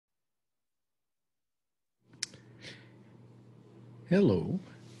Hello.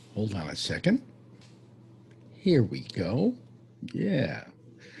 Hold on a second. Here we go. Yeah.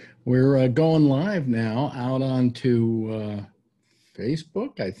 We're going live now out onto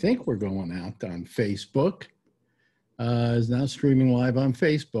Facebook. I think we're going out on Facebook. Is now streaming live on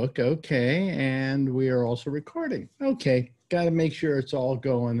Facebook. Okay. And we are also recording. Okay. Got to make sure it's all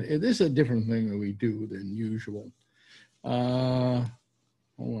going. This is a different thing that we do than usual. Hold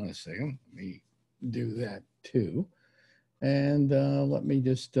on a second. Let me do that too. And let me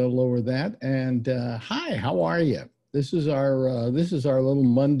just lower that. And hi, how are you? This is our little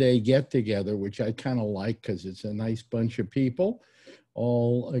Monday get together, which I kind of like because it's a nice bunch of people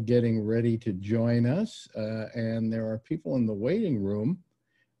all getting ready to join us. And there are people in the waiting room.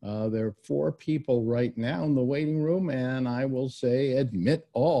 There are 4 people right now in the waiting room, and I will say admit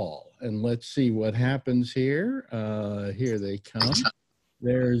all. And let's see what happens here. Here they come.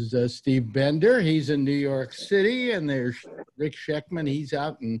 There's Steve Bender. He's in New York City. And there's Rick Sheckman. He's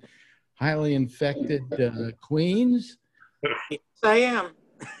out in highly infected Queens. Yes, I am.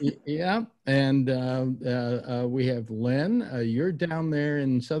 Yeah. And we have Len. You're down there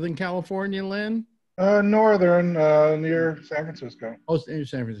in Southern California, Len? Northern, near San Francisco. Oh, near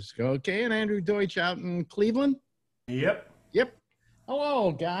San Francisco. Okay. And Andrew Deutsch out in Cleveland? Yep. Yep.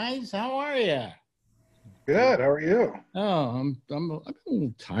 Hello, guys. How are you? Good. How are you? Oh, I'm a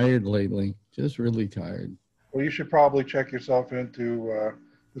little tired lately. Just really tired. Well, you should probably check yourself into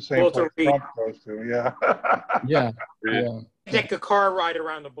the same Walter place Trump goes to. Yeah. Yeah. Yeah. Take a car ride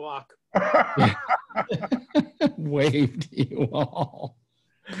around the block. Wave to you all.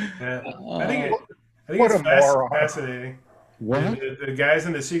 Yeah. I think what it's a moron. fascinating. What? The guys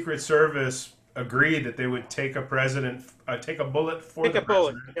in the Secret Service agreed that they would take a bullet for Take the a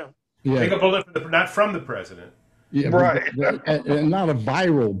bullet. president. Yeah. Yeah. Take a bullet, not from the president. Yeah, Right. and not a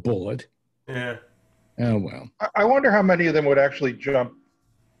viral bullet. Yeah. Oh, well. I wonder how many of them would actually jump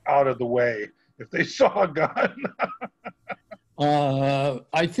out of the way if they saw a gun.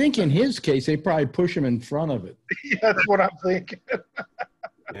 I think in his case, they probably push him in front of it. Yeah, that's what I'm thinking.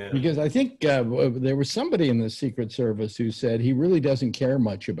 Yeah. Because I think there was somebody in the Secret Service who said he really doesn't care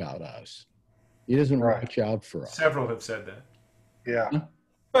much about us. He doesn't Right. watch out for us. Several have said that. Yeah.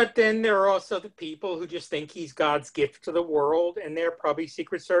 But then there are also the people who just think he's God's gift to the world, and they're probably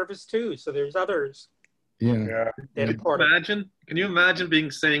Secret Service too. So there's others Yeah. Yeah. that are Can you part of it. Can you imagine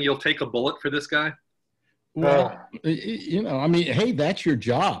saying you'll take a bullet for this guy? Well, I mean, hey, that's your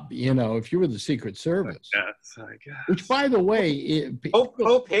job, if you were the Secret Service. Yes, I guess. Which, by the way,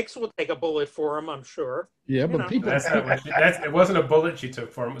 Hope Hicks will take a bullet for him, I'm sure. yeah, you but know. people That's not what it wasn't a bullet she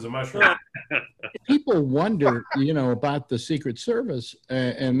took for him. It was a mushroom. people wonder, about the Secret Service,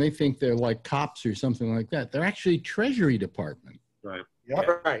 and they think they're like cops or something like that. They're actually Treasury Department. Right.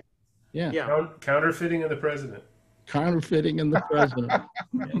 Yep. Right. Yeah. Yeah. Counterfeiting of the president. Counterfeiting in the president.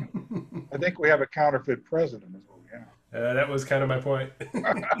 I think we have a counterfeit president as well. Yeah. That was kind of my point.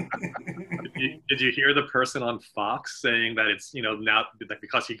 Did you hear the person on Fox saying that it's, now that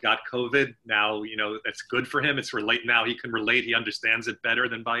because he got COVID, now, it's good for him. Now he can relate. He understands it better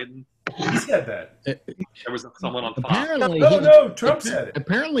than Biden. He said that. There was someone on Fox. Apparently, No, Trump said it.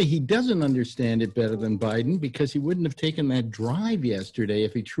 Apparently, he doesn't understand it better than Biden because he wouldn't have taken that drive yesterday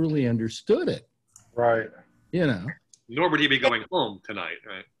if he truly understood it. Right. Nor would he be going home tonight,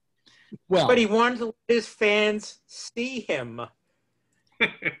 right? Well, But he wanted to let his fans see him.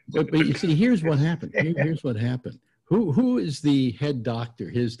 but you see, here's what happened. Here's what happened. Who is the head doctor?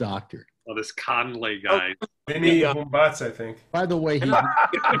 His doctor. Oh, this Conley guy. Vinny Bombats, I think. By the way, he's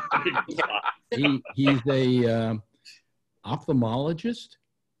a ophthalmologist.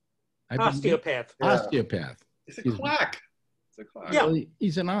 I believe. Osteopath. Yeah. Osteopath. It's a quack. It's a quack. Yeah. Well,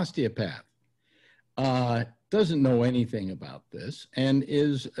 he's an osteopath. Doesn't know anything about this, and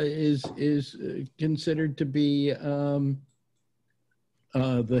is considered to be the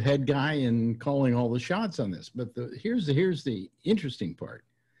head guy and calling all the shots on this. But here's the interesting part.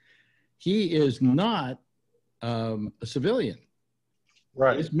 He is not a civilian.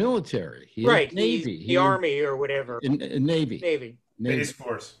 Right. He's military. He's Right. Navy. He's the Army or whatever. In Navy. Navy. Space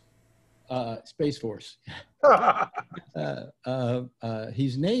Force. Space Force.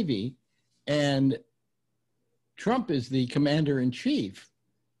 He's Navy, and Trump is the commander-in-chief.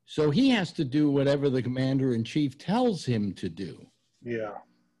 So he has to do whatever the commander-in-chief tells him to do. Yeah.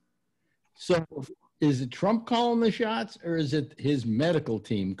 So is it Trump calling the shots, or is it his medical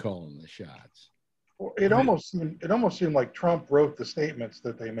team calling the shots? Well, it almost seemed like Trump wrote the statements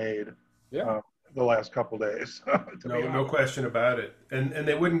that they made the last couple days. No question about it. And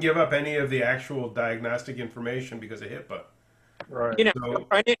they wouldn't give up any of the actual diagnostic information because of HIPAA. Right.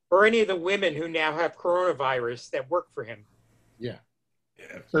 Or any of the women who now have coronavirus that work for him. Yeah.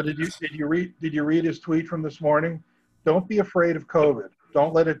 So did you read his tweet from this morning? Don't be afraid of COVID.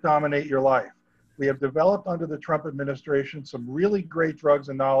 Don't let it dominate your life. We have developed under the Trump administration some really great drugs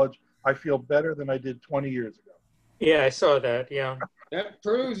and knowledge. I feel better than I did 20 years ago. Yeah, I saw that. Yeah. That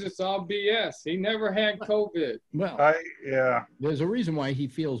proves it's all BS. He never had COVID. Well, Yeah. there's a reason why he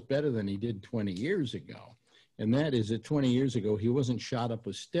feels better than he did 20 years ago. And that is that 20 years ago, he wasn't shot up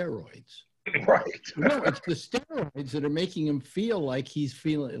with steroids. Right. No, it's the steroids that are making him feel like he's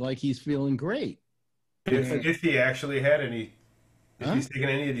feeling great. If he actually had any, if Huh? he's taken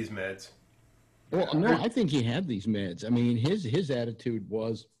any of these meds. Well, no, I think he had these meds. I mean, his attitude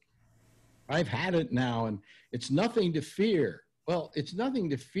was, I've had it now, and it's nothing to fear. Well, it's nothing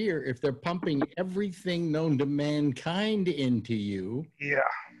to fear if they're pumping everything known to mankind into you. Yeah.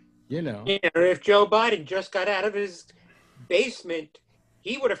 You know. You know, if Joe Biden just got out of his basement,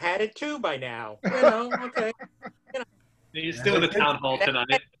 he would have had it too by now. You know, okay. He's still in the town hall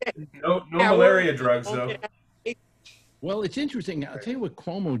tonight. No malaria drugs, though. Well, it's interesting. I'll tell you what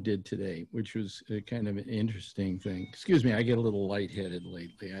Cuomo did today, which was kind of an interesting thing. Excuse me, I get a little lightheaded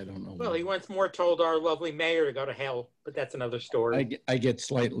lately. I don't know. Well, he once more told our lovely mayor to go to hell, but that's another story. I get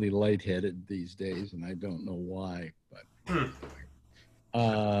slightly lightheaded these days, and I don't know why. But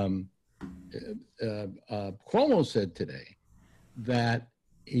Cuomo said today that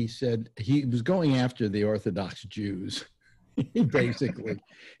he said he was going after the Orthodox Jews. Basically,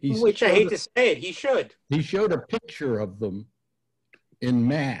 Which I hate to say it, he should. He showed a picture of them in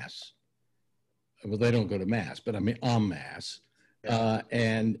mass. Well, they don't go to mass, but I mean en masse.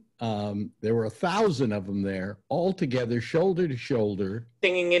 And there were 1,000 of them there, all together, shoulder to shoulder,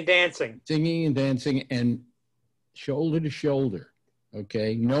 Singing and dancing. and shoulder to shoulder.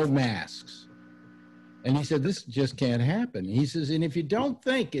 Okay, no masks. And he said, this just can't happen. He says, and if you don't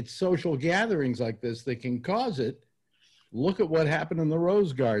think it's social gatherings like this that can cause it, look at what happened in the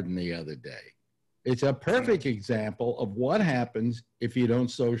Rose Garden the other day. It's a perfect example of what happens if you don't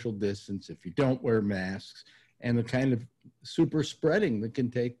social distance, if you don't wear masks, and the kind of super spreading that can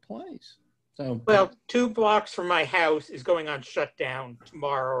take place. So, Well, 2 blocks from my house is going on shutdown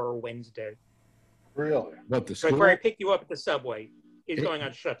tomorrow or Wednesday. Really? what the Like school? where I pick you up at the subway is going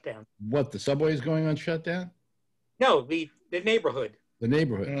on shutdown. What the subway is going on shutdown? No, the neighborhood. The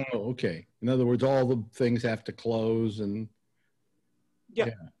neighborhood. Oh, okay. In other words, all the things have to close, and Yeah.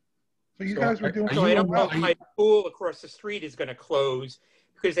 So you So guys were are doing So I don't know well. if my school across the street is going to close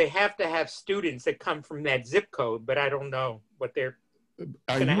because they have to have students that come from that zip code, but I don't know what they're. are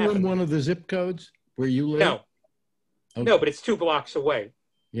gonna you in happen. one of the zip codes where you live? No, Okay. no, but it's 2 blocks away.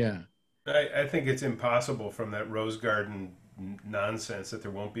 Yeah. I think it's impossible from that Rose Garden nonsense that there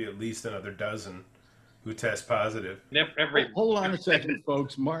won't be at least another dozen who test positive. Every Hold on a second,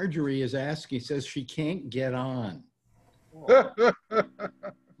 folks. Marjorie is asking, says she can't get on.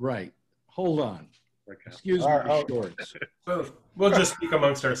 Right. Hold on. Excuse me, All right, shorts. We'll just speak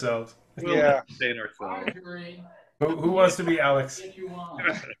amongst ourselves. Yeah. stay in ourselves. Marjorie, Who wants to be Alex? get you on.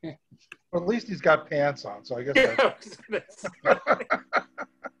 Well, at least he's got pants on, so I guess I that's, was gonna say.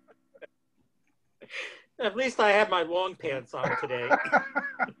 At least I have my long pants on today.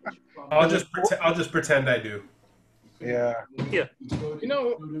 I'll just pretend I do. yeah. Yeah. You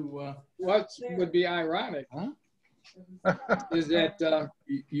know what would be ironic is that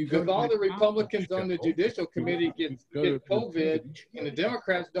if all the Republicans on the Judicial Committee get COVID and the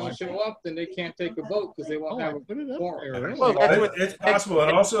Democrats don't show up, then they can't take a vote because they won't have a quorum. Well, that's what, It's possible,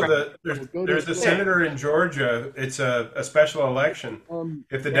 and also there's a senator in Georgia. It's a special election.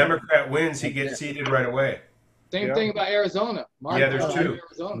 If the Democrat wins, he gets seated right away. Same thing about Arizona. Yeah, there's 2.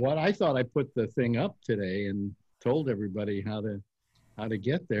 Arizona. What I thought I put the thing up today and told everybody how to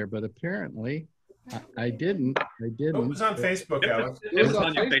get there, but apparently I didn't. It was on Facebook, Alex. It was on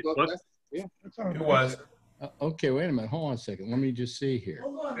on your Facebook. Facebook. It's on It was. Okay, wait a minute. Hold on a second. Let me just see here.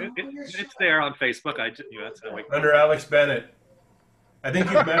 It's there on Facebook. That's how I. Under Alex Bennett. I think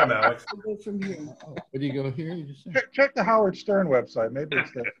you've met him, Alex. Where do you go here? You just say? Check the Howard Stern website. Maybe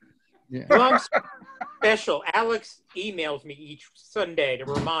it's there. Yeah. well, I'm special. Alex emails me each Sunday to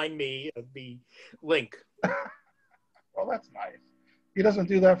remind me of the link. Well, that's nice. He doesn't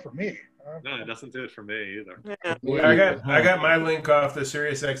do that for me. No, it doesn't do it for me either. Yeah. I got my link off the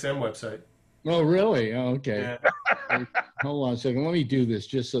SiriusXM website. Oh, really? Oh, okay. Yeah. Hold on a second. Let me do this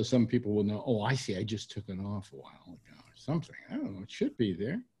just so some people will know. Oh, I see. I just took it off a while ago or something. I don't know. It should be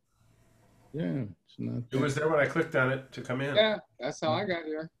there. Yeah, it's not. It was there when I clicked on it to come in. Yeah, that's how I got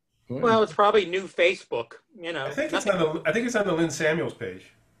here. Well, it's probably new Facebook. You know, I think it's on the Lynn Samuels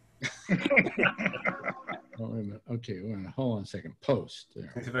page. Oh, wait a minute. Okay, wait a minute. Hold on a second. Post.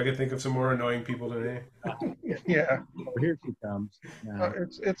 There. If I could think of some more annoying people to name. Yeah. Oh, here she comes. Now.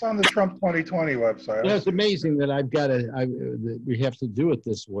 It's on the Trump 2020 website. Yeah, it's amazing that I've got to. We have to do it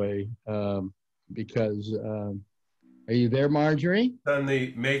this way because. Are you there, Marjorie? On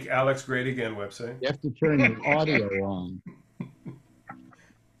the Make Alex Great Again website. You have to turn the audio on.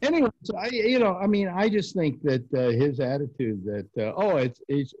 Anyway, so I just think that his attitude that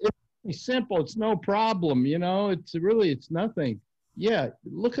it's simple, it's no problem, it's nothing. Yeah,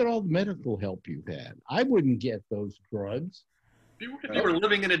 look at all the medical help you've had. I wouldn't get those drugs. If you were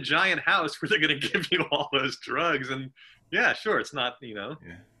living in a giant house where they're going to give you all those drugs, and yeah, sure, it's not, Yeah.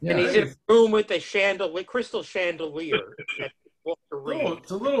 And he's in a room with a crystal chandelier.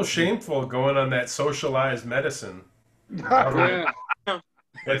 It's a little shameful going on that socialized medicine. Yeah.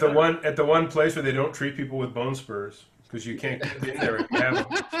 At the one place where they don't treat people with bone spurs because you can't get in there and have them.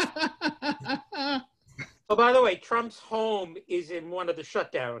 Oh, by the way, Trump's home is in one of the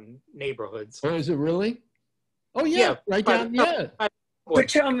shutdown neighborhoods. Oh, is it really? Oh, yeah, right down, yeah.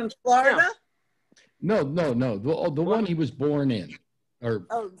 Which home in Florida? No. The one he was born in, or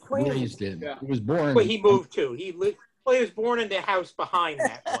raised in. Yeah. He was born. Where he moved to. He was born in the house behind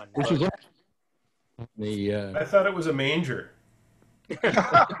that one. Which is I thought it was a manger.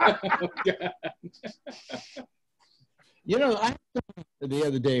 The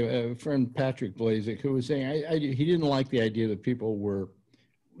other day, a friend Patrick Blazik, who was saying he didn't like the idea that people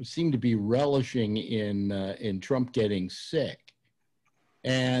seemed to be relishing in Trump getting sick,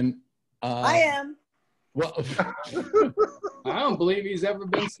 and I am. Well, I don't believe he's ever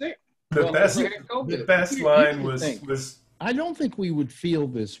been sick. The best line was. I don't think we would feel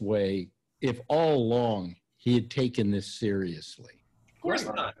this way if all along he had taken this seriously. of course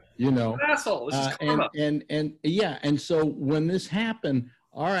not. Asshole. This is karma. And so when this happened,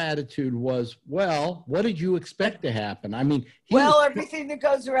 our attitude was, well, what did you expect to happen? I mean, everything that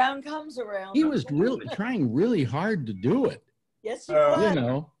goes around comes around. He was trying really hard to do it. Yes, he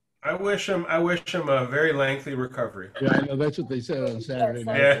was. I wish him a very lengthy recovery. Yeah, I know that's what they said on Saturday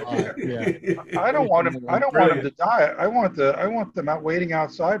Night Live. Yeah. I don't want him to die. I want them out waiting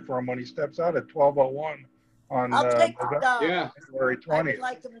outside for him when he steps out at 12:01 on I'll take the die. February 20th. I would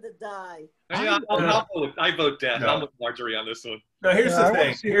like him to die. I vote death. No. I'm with Marjorie on this one. Now here's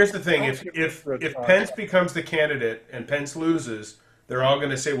the thing. If Pence becomes the candidate and Pence loses, they're all going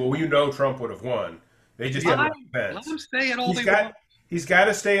to say, well, Trump would have won. They just didn't like Pence. Let him stay in all they want. He's got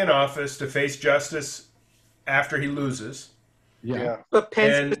to stay in office to face justice after he loses. Yeah. But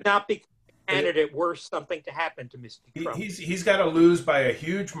Pence could not be a candidate were something to happen to Mr. Trump. He's got to lose by a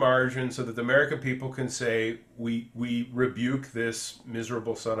huge margin so that the American people can say, we rebuke this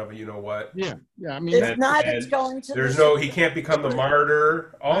miserable son of a you-know-what. Yeah. I mean, it's going to he can't become the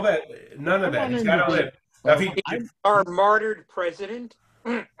martyr. All that, none of that. He's got to live. Now, Our martyred president.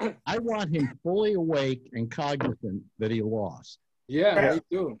 I want him fully awake and cognizant that he lost. Yeah, me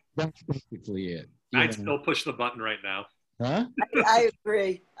too. That's basically it. I'd still push the button right now. Huh? I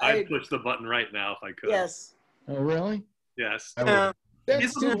agree. I'd push the button right now if I could. Yes. Oh, really? Yes.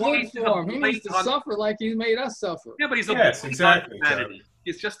 That's too good for him. He needs to suffer like he made us suffer. Yeah, but he's a blight exactly. on humanity.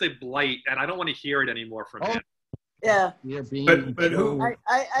 It's just a blight, and I don't want to hear it anymore from him. Yeah.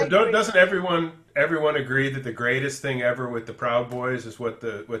 Doesn't everyone agree that the greatest thing ever with the Proud Boys is what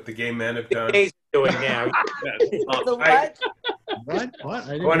the gay men have done? He's doing now. The what? What?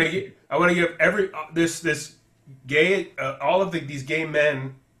 I want to give this gay all of these gay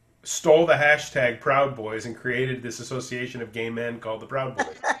men stole the hashtag Proud Boys and created this association of gay men called the Proud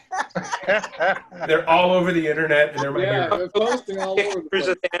Boys. They're all over the internet, and they're my heroes. They're posting all over the place. Pictures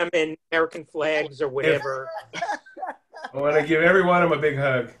of them in American flags or whatever. I want to give every one of them a big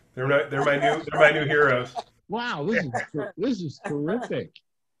hug. They're my new heroes. Wow, this is terrific.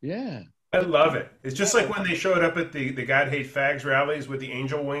 Yeah. I love it. It's just like when they showed up at the God Hate Fags rallies with the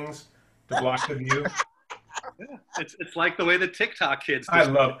angel wings to block the view. Yeah. It's like the way the TikTok kids. I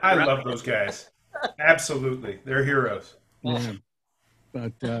love those guys. Absolutely, they're heroes. Yeah.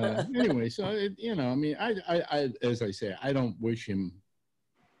 But anyway, so I as I say, I don't wish him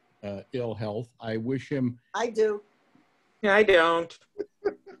ill health. I wish him. I do. Yeah, I don't.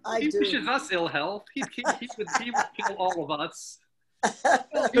 He wishes us ill health. He would kill all of us.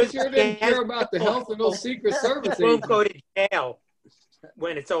 He sure didn't care about the health of those Secret Service He won't agents. go to jail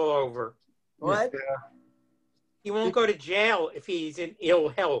when it's all over. What? Yeah. He won't go to jail if he's in ill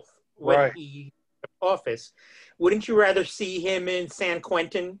health when he's in office. Wouldn't you rather see him in San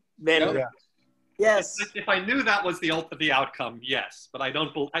Quentin than? Yeah. Yes. If I knew that was the outcome, yes. But I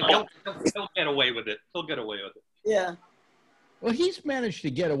don't. He'll get away with it. He'll get away with it. Yeah. Well, he's managed to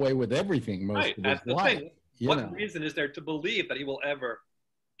get away with everything most of his life. What reason is there to believe that he will ever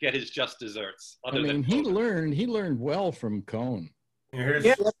get his just desserts? I mean, he learned well from Cohn. Here's,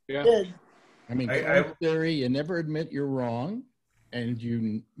 Yeah. I mean, Cohn's theory, you never admit you're wrong, and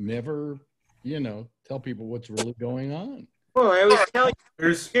you never, tell people what's really going on. Well, I always tell you,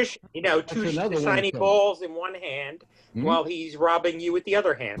 here's, two shiny balls in one hand while he's robbing you with the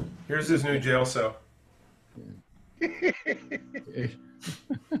other hand. Here's his new jail cell.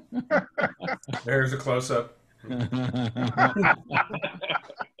 There's a close-up.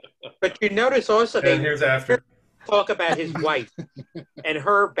 But you notice also And here's after. talk about his wife and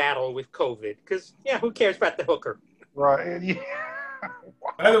her battle with COVID. Because, who cares about the hooker? Right. Yeah.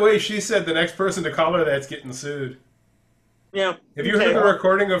 By the way, she said the next person to call her that's getting sued. Yeah. Have you heard the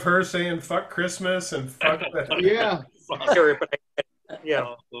recording of her saying "fuck Christmas" and "fuck"? Yeah. Sure, but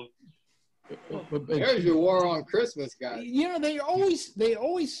yeah. But There's your war on Christmas, guys. They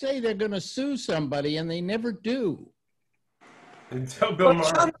always say they're going to sue somebody, and they never do. Until Bill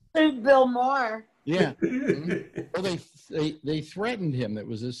Maher. Trump sued Bill Maher. Yeah. Well, they threatened him. It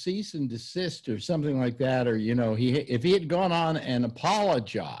was a cease and desist or something like that. Or if he had gone on and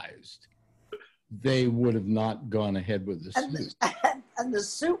apologized, they would have not gone ahead with the suit. And the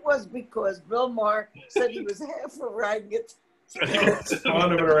suit was because Bill Maher said he was half orangutan.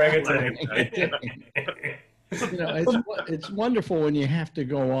 Spawn of an orangutan. It's wonderful when you have to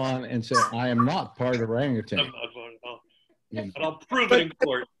go on and say, "I am not part of orangutan." I'm not voting. And I'll prove it in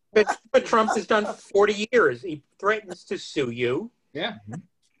court. But Trump has done for 40 years. He threatens to sue you. Yeah.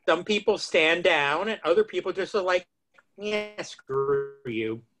 Some people stand down, and other people just are like, "Yeah, screw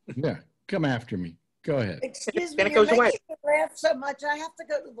you." Yeah, come after me. Go ahead. Excuse Then me, it goes you're away. making me laugh so much, I have to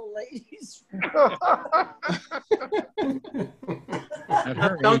go to the ladies' At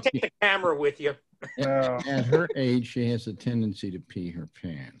her Don't age, take the camera with you. at her age, she has a tendency to pee her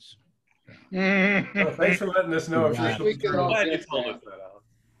pants. Well, thanks for letting us know. Yeah. We could all Glad you get told that. us that, Alan.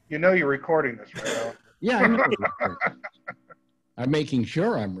 You know you're recording this, right, Alan? Yeah, I know. I'm making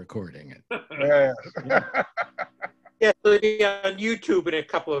sure I'm recording it. Yeah. Yeah, it'll be on YouTube in a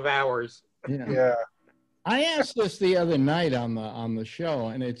couple of hours. Yeah. I asked this the other night on the show,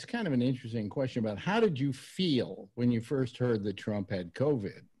 and it's kind of an interesting question about how did you feel when you first heard that Trump had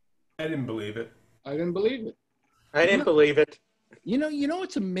COVID? I didn't believe it. I didn't believe it. I didn't believe it. You know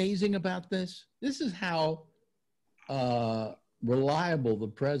what's amazing about this? This is how reliable the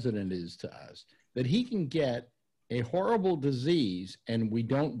president is to us, that he can get a horrible disease and we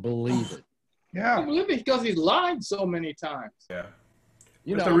don't believe it. I Yeah. don't believe it because he's lied so many times. Yeah.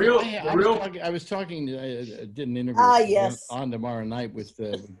 But I was talking. I did an interview yes. on tomorrow night with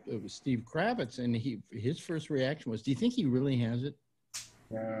Steve Kravitz, and his first reaction was, "Do you think he really has it?"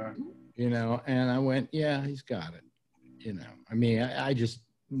 Yeah. And I went, "Yeah, he's got it." I mean, I just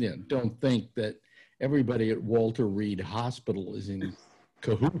don't think that everybody at Walter Reed Hospital is in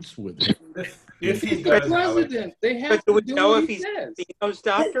cahoots with him. If he The does, president, they have But do we to do know what if he he's says. seen those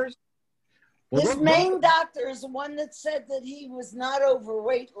doctors? Well, His main doctor is the one that said that he was not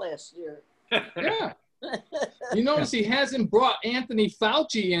overweight last year. Yeah. You notice he hasn't brought Anthony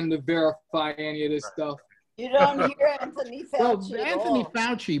Fauci in to verify any of this stuff. You don't hear Anthony Well, Fauci at Anthony all.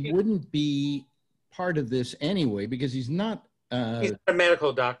 Fauci wouldn't be part of this anyway because he's not. He's not a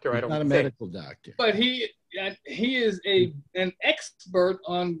medical doctor, I don't not a think. medical doctor. But he is an expert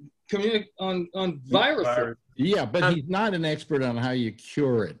on viruses. Yeah, but he's not an expert on how you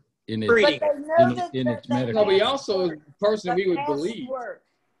cure it in its, Breeding. But they know in its that medical. No, but he also is a person we would masks believe. work.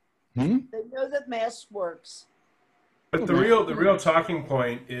 Hmm? They know that mask works. But the real talking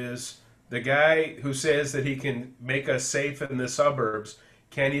point is the guy who says that he can make us safe in the suburbs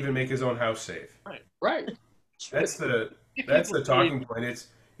can't even make his own house safe. Right. That's the talking point.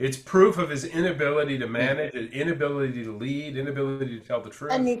 It's proof of his inability to manage, his inability to lead, inability to tell the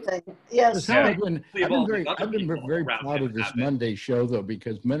truth. Anything. Yes. So I've been very Other proud of this people Monday show, though,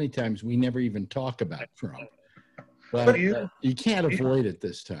 because many times we never even talk about Trump. But you can't avoid it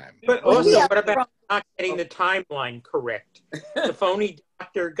this time. But also, what about not getting the timeline correct? The phony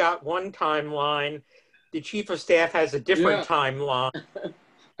doctor got one timeline. The chief of staff has a different timeline.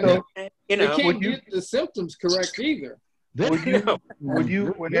 They You know, can't get the symptoms correct either.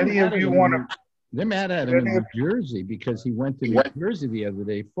 Would any of you want to? They're mad at him in New Jersey because he went to New Jersey the other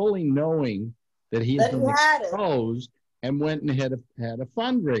day, fully knowing that he had been exposed, and went and had a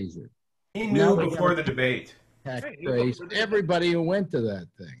fundraiser. He knew before the debate. Everybody who went to that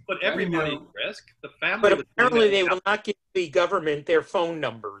thing. But everybody risk. The family. but apparently they will not give the government their phone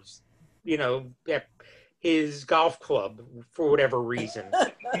numbers. At his golf club for whatever reason.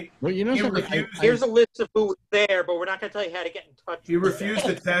 Well, something. Here's a list of who was there, but we're not going to tell you how to get in touch. He refused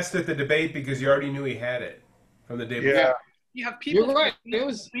to test at the debate because he already knew he had it. from the day Yeah. before. You have people You're right. in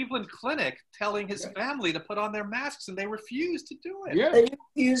the Cleveland Clinic telling his family to put on their masks, and they refuse to do it. Yeah. They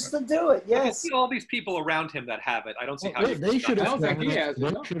refuse to do it. I can Yes. see all these people around him that have it. I don't see how you They should I have don't think he thrown, has it,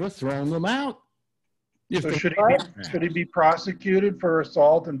 they no. should have thrown them out. If So they- should he be prosecuted for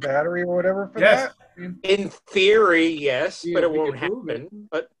assault and battery or whatever for Yes. that? I mean, In theory, yes, Yeah, but it we won't can prove it. happen.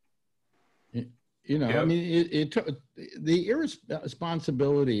 But You know, I Yep. mean, it took the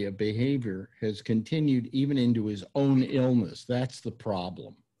irresponsibility of behavior has continued even into his own illness. That's the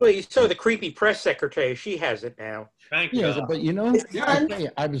problem. well, you saw the creepy press secretary. She has it now. Thank Yeah, God. but you know, It's I fun. tell you,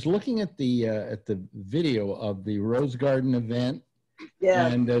 I was looking at the video of the Rose Garden event, Yeah.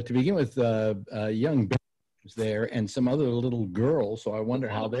 and to begin with, young Bennett was there and some other little girls. So I wonder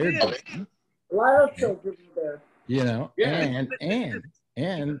how they're doing. A lot of children there. You know, Yeah.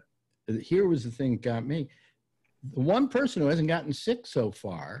 and here was the thing that got me. The one person who hasn't gotten sick so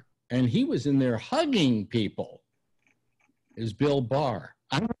far, and he was in there hugging people, is Bill Barr.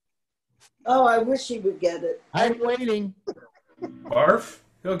 Oh, I wish he would get it. I'm waiting. Barf,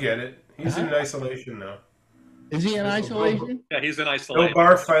 he'll get it. He's in isolation now. Is he in isolation? Yeah, he's in Bill isolation.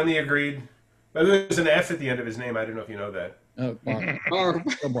 Barf finally agreed. But there's an F at the end of his name. I don't know if you know that. Oh, Barr. Or,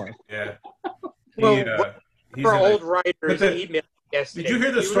 Bill Barr. Yeah. Well, He's For in old But writers, the- emailed yesterday. Did you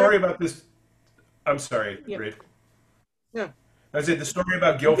hear the story about this? I'm sorry, Yeah. Reed. Yeah. I said the story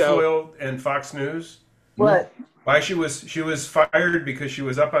about Guilfoyle and Fox News. What? Why she was fired because she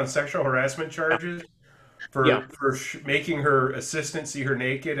was up on sexual harassment charges for Yeah. making her assistant see her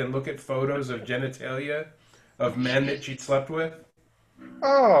naked and look at photos of genitalia of men that she'd slept with.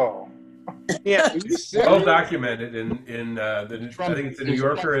 Oh, Yeah. are you serious? Well documented in the I think it's the New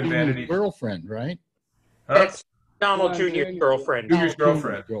Yorker and Vanity. Girlfriend, right? Huh? That's Donald Come on, Jr.'s Junior. girlfriend. Junior's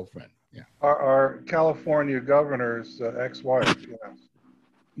girlfriend. Girlfriend. Yeah. our California governor's ex-wife.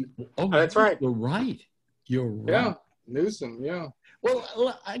 Yes. Oh, That's right. You're right. You're right. Yeah. Newsom, yeah.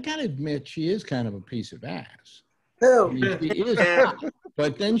 Well, I gotta admit, she is kind of a piece of ass. I Who? mean, she is, Yeah.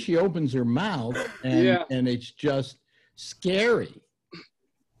 but then she opens her mouth, and Yeah. and it's just scary.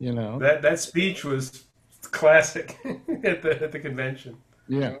 You know. That speech was classic at the convention.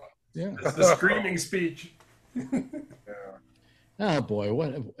 Yeah. Yeah. It's the screaming speech. Oh boy,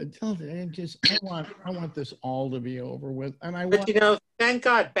 what? I want this all to be over with, and I But want. you know, thank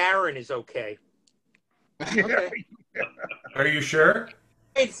God Barron is okay. Okay. Are you sure?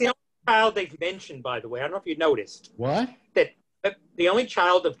 It's the only child they've mentioned, by the way. I don't know if you noticed. What? That the only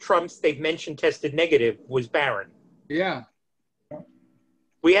child of Trump's they've mentioned tested negative was Barron. Yeah.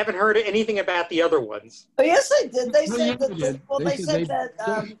 We haven't heard anything about the other ones. Oh, yes, they did. They Well, said yeah, that. they did. Well, They they said said they-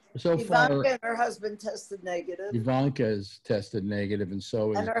 that So far, Ivanka and her husband tested negative, Ivanka is tested negative, and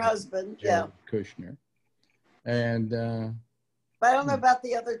so is and her husband. Jared Yeah, Kushner. And but I don't know about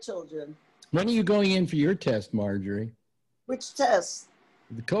the other children. when are you going in for your test, Marjorie? Which test?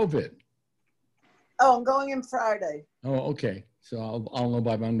 The COVID. Oh, I'm going in Friday. Oh, okay. So I'll know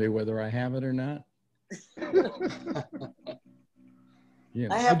by Monday whether I have it or not. Yeah.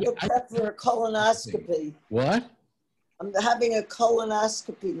 I have to prep for a colonoscopy. What? I'm having a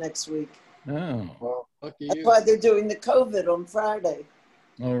colonoscopy next week. Oh, Well, Lucky That's you. why they're doing the COVID on Friday.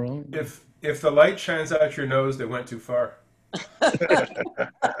 all right. If the light shines out your nose, they went too far.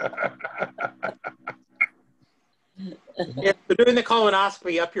 Yeah, they're doing the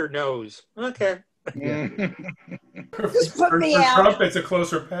colonoscopy up your nose. Okay. Just put me for out. Trump, it's a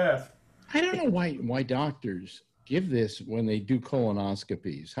closer path. I don't know why doctors give this when they do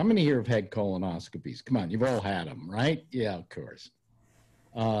colonoscopies. How many here have had colonoscopies? Come on, you've all had them, right? Yeah, of course.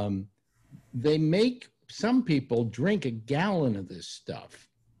 They make some people drink a gallon of this stuff.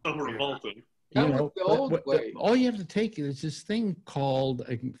 So revolting. That was the old way. all you have to take is this thing called,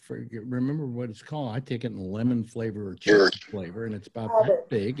 I can remember what it's called. I take it in lemon flavor or cherry flavor, and it's about that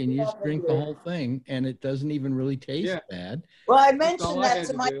big, and you just drink the whole thing, and it doesn't even really taste bad. Well, I all mentioned I that had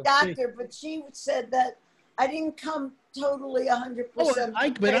to to my do. doctor, but she said that I didn't come totally 100%.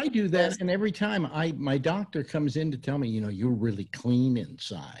 But I do that, and every time my doctor comes in to tell me, you're really clean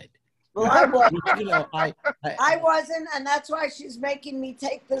inside. Well, I wasn't. You know, I wasn't, and that's why she's making me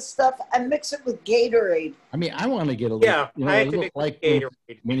take this stuff and mix it with Gatorade mean, I want to get a little, Yeah, I a have to little mix like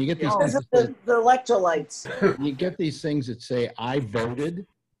Gatorade. when you get these because things of that the electrolytes. say, you get these things that say I voted.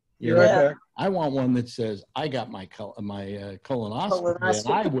 You You're know, right back. I want one that says I got my colonoscopy, and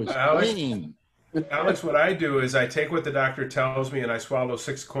I was Alex? clean. Alex, what I do is I take what the doctor tells me and I swallow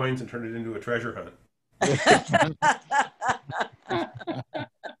 6 coins and turn it into a treasure hunt.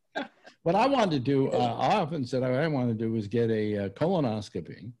 What I wanted to do, I often said I wanted to do was get a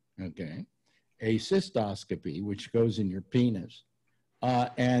colonoscopy, okay, a cystoscopy, which goes in your penis,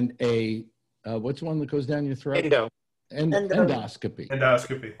 and a what's one that goes down your throat? Endoscopy.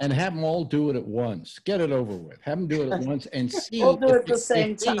 Endoscopy. And have them all do it at once. Get it over with. Have them do it at once and see. We'll do it at the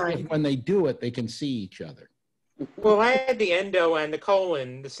same time. If when they do it, they can see each other. Well, I had the endo and the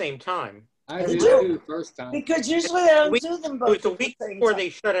colon the same time. I did too the first time. Because usually they don't do them both. It was a week before they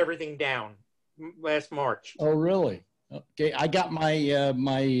shut everything down last March. Oh, really? Okay, I got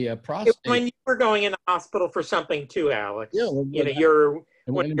my prostate. When you were going in the hospital for something too, Alex. Yeah, well,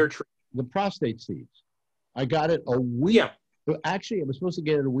 the prostate seeds. I got it a week. Yeah. Actually, I was supposed to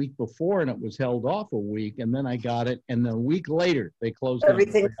get it a week before, and it was held off a week, and then I got it, and then a week later they closed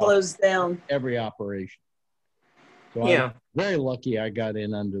everything closed down. Every operation. So yeah. I'm very lucky I got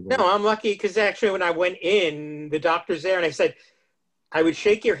in under the. No, I'm lucky because actually when I went in, the doctor's there, and I said, I would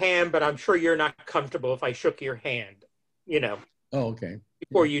shake your hand, but I'm sure you're not comfortable if I shook your hand, you know. Oh, okay.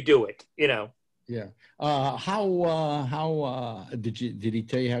 Before you do it, you know. Yeah. Did he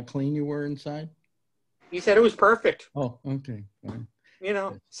tell you how clean you were inside? He said it was perfect. Oh, okay. Fine. You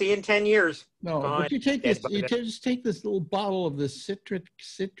know, see you in 10 years. No, but you take this. You just take this little bottle of this citric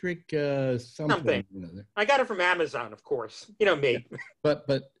something. I got it from Amazon, of course. You know me. But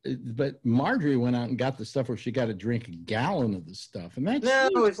Marjorie went out and got the stuff where she got to drink a gallon of the stuff, and that's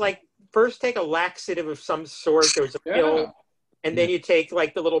no. It's like first take a laxative of some sort. There was a pill, and then you take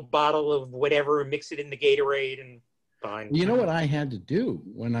like the little bottle of whatever and mix it in the Gatorade and fine. You know what I had to do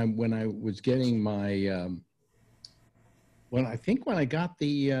when I was getting my. When I got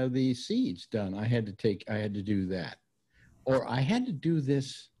the seeds done, I had to do that, or I had to do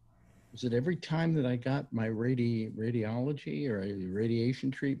this. Was it every time that I got my radiology or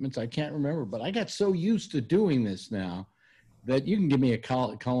radiation treatments? I can't remember, but I got so used to doing this now that you can give me a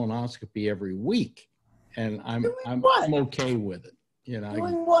colonoscopy every week, and I'm okay with it. You know.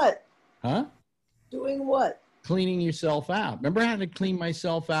 Doing what? Huh? Doing what? Cleaning yourself out. Remember, I had to clean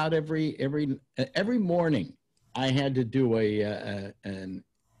myself out every morning. I had to do an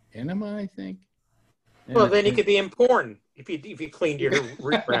enema, I think. Well, then you could be in porn if you cleaned your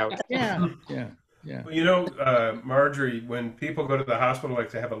root out. Yeah. Well, you know, Marjorie, when people go to the hospital like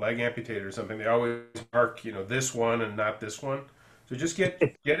to have a leg amputated or something, they always mark, you know, this one and not this one. So just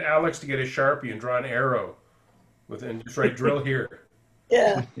get Alex to get a Sharpie and draw an arrow and just write drill here.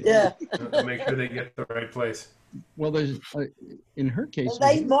 Yeah. To make sure they get the right place. Well, there's in her case. And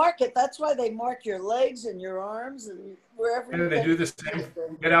they mark it. That's why they mark your legs and your arms and wherever. Yeah, they do the same.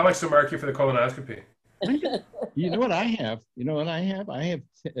 Get Alex to mark you for the colonoscopy. You know what I have? I have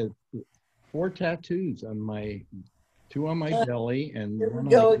 4 tattoos on 2 on my belly and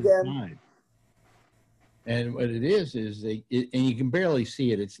 1 on my side. And what it is and you can barely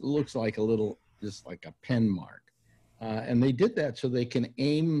see it. It looks like just like a pen mark. And they did that so they can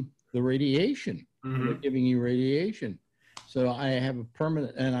aim the radiation. Mm-hmm. They're giving you radiation. So I have a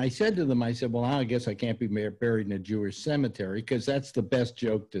permanent, and I said to them, well, now I guess I can't be buried in a Jewish cemetery because that's the best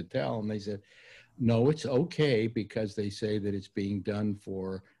joke to tell. And they said, no, it's okay because they say that it's being done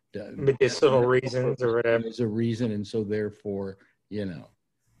for medicinal reasons or whatever. There's a reason, and so therefore, you know,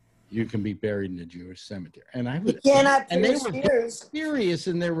 you can be buried in a Jewish cemetery. And I would, and they were serious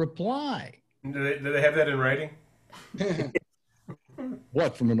in their reply. Do they have that in writing?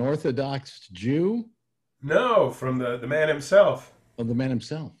 What, from an Orthodox Jew? No, from the man himself. Oh, the man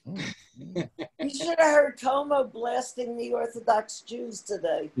himself. Oh. You should have heard Tomo blasting the Orthodox Jews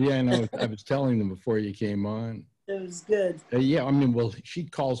today. Yeah, I know. I was telling them before you came on. It was good. Yeah, I mean, well, she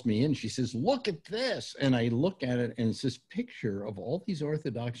calls me in. She says, look at this. And I look at it, and it's this picture of all these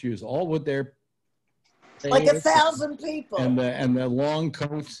Orthodox Jews, all with their... Like 1,000 people. And the long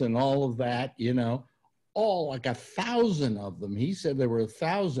coats and all of that, you know. All like 1,000 of them. He said there were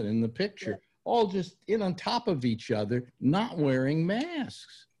 1,000 in the picture, all just in on top of each other, not wearing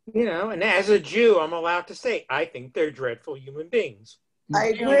masks. You know, and as a Jew, I'm allowed to say, I think they're dreadful human beings. I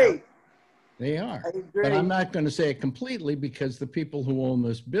agree. They are. I agree. But I'm not going to say it completely because the people who own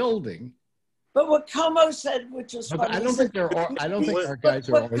this building. But what Como said, which was funny. I don't think our guys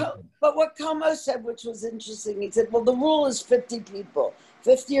are always. But what Como said, which was interesting, he said, well, the rule is 50 people.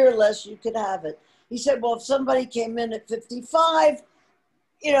 50 or less, you could have it. He said, well, if somebody came in at 55,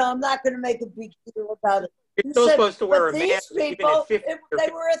 you know, I'm not going to make a big deal about it. You're still supposed to wear a mask. These people, they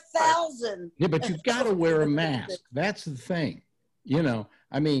were 1,000. Yeah, but you've got to wear a mask. That's the thing. You know,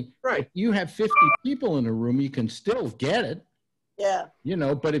 I mean, if you have 50 people in a room, you can still get it. Yeah. You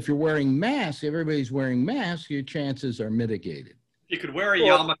know, but if you're wearing masks, everybody's wearing masks, your chances are mitigated. You could wear a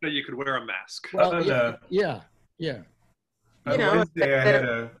yarmulke, you could wear a mask. Well, yeah. On Wednesday, I had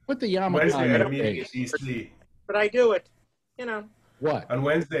a meeting in D.C. But I do it, you know. What? On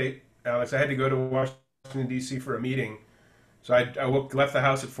Wednesday, Alex, I had to go to Washington, D.C. for a meeting. So I left the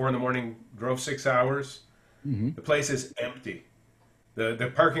house at 4 in the morning, drove 6 hours. Mm-hmm. The place is empty.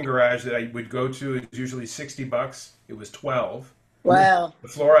 The parking garage that I would go to is usually $60. It was 12. Wow. The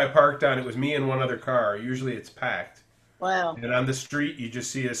floor I parked on, it was me and one other car. Usually it's packed. Wow. And on the street, you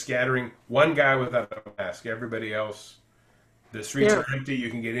just see a scattering. One guy without a mask. Everybody else. The streets are empty. You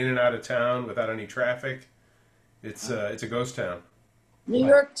can get in and out of town without any traffic. It's a ghost town. New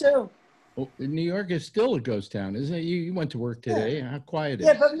York too. Well, New York is still a ghost town, isn't it? You went to work today. How quiet is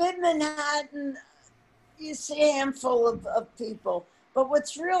Yeah, it? but mid-Manhattan, you see a handful of people. But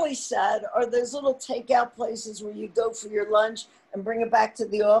what's really sad are those little takeout places where you go for your lunch and bring it back to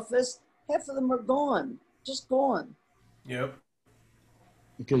the office. Half of them are gone, just gone. Yep.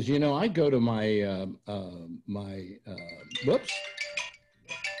 Because, you know, I go to my, whoops.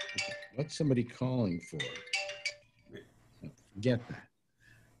 What's somebody calling for? Forget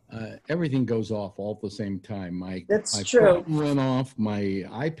that. Everything goes off all at the same time. My true. phone went off, my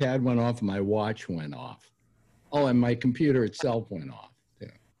iPad went off, my watch went off. Oh, and my computer itself went off. Yeah.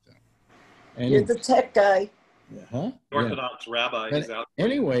 So, anyway. You're the tech guy. Huh? Orthodox rabbi is out.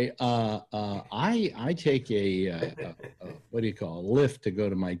 Anyway, I take a what do you call it, a lift to go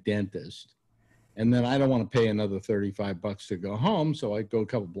to my dentist, and then I don't want to pay another $35 to go home, so I go a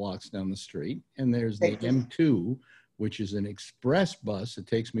couple blocks down the street, and there's the M2, which is an express bus that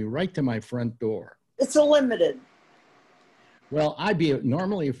takes me right to my front door. It's a limited. Well, I'd be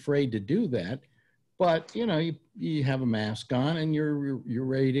normally afraid to do that, but you know, you have a mask on and you're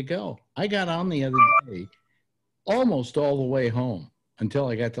ready to go. I got on the other day, almost all the way home until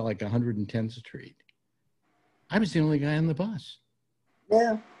I got to like 110th Street. I was the only guy on the bus.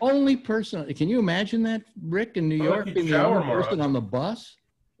 Yeah. Only person. Can you imagine that, Rick, in New York, being the only person on the bus?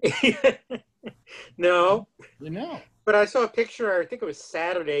 No. You know. But I saw a picture, I think it was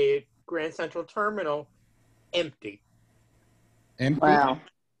Saturday at Grand Central Terminal, empty. Empty? Wow.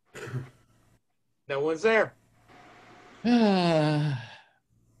 No one's there.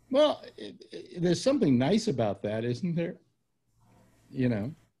 Well, there's something nice about that, isn't there? You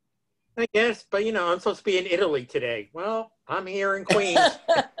know. I guess, but you know, I'm supposed to be in Italy today. Well, I'm here in Queens.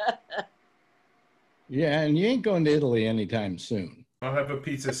 Yeah, and you ain't going to Italy anytime soon. I'll have a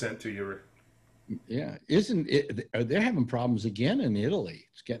pizza sent to you, Rick. Yeah, isn't it? They're having problems again in Italy.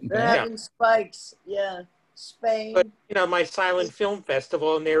 It's getting They're bad. having spikes. Yeah. Spain. But, you know, my silent film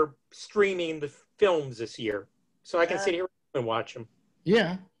festival, and they're streaming the films this year. So I can sit here and watch them.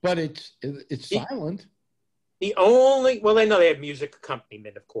 Yeah, but it's silent. The only, well, I know they have music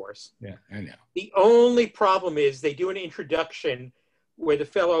accompaniment, of course. Yeah, I know. The only problem is they do an introduction where the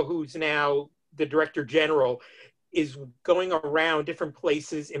fellow who's now the director general is going around different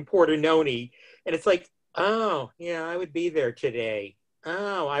places in Pordenone. And it's like, oh, yeah, I would be there today.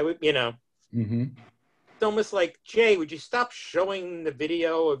 Oh, I would, you know. Mm-hmm. It's almost like, Jay, would you stop showing the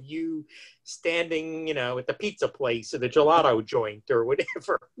video of you standing, you know, at the pizza place or the gelato joint or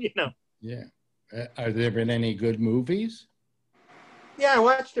whatever, you know? Yeah. Are there been any good movies? Yeah, I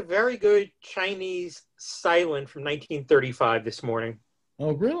watched a very good Chinese silent from 1935 this morning.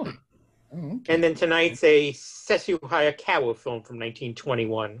 Oh, really? Oh, okay. And then tonight's a Sesu Hayakawa film from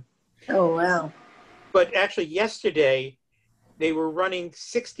 1921. Oh, wow. But actually yesterday, they were running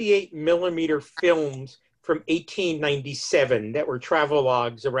 68 millimeter films from 1897 that were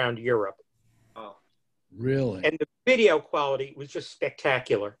travelogues around Europe. Oh, Really? And the video quality was just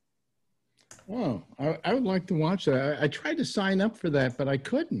spectacular. Oh, I would like to watch that. I tried to sign up for that, but I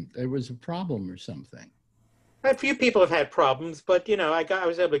couldn't. There was a problem or something. A few people have had problems, but you know, I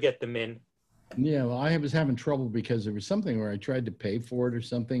was able to get them in. Yeah, well, I was having trouble because there was something where I tried to pay for it or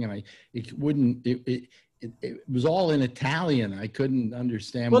something, and it wouldn't. It was all in Italian. I couldn't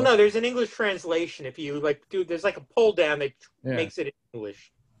understand. Well, no, there's an English translation. If you like, there's like a pull down that makes it in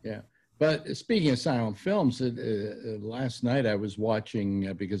English. Yeah. But speaking of silent films, last night I was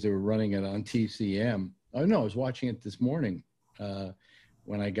watching, because they were running it on TCM. Oh, no, I was watching it this morning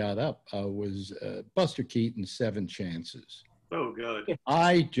when I got up, was Buster Keaton's Seven Chances. so good.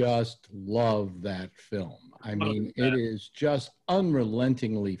 I just love that film. I mean, it is just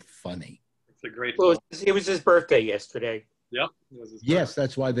unrelentingly funny. It's a great Well, film. it was his birthday yesterday. Yep. It was his Yes, birthday.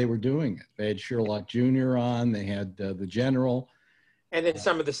 that's why they were doing it. They had Sherlock Jr. on. They had the General. And then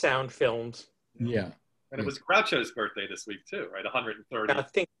some of the sound films. Yeah. And it was Groucho's birthday this week too, right? 130. I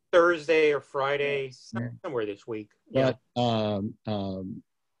think Thursday or Friday, somewhere this week. Yeah.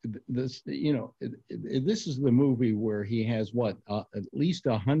 But this, you know, this is the movie where he has what, at least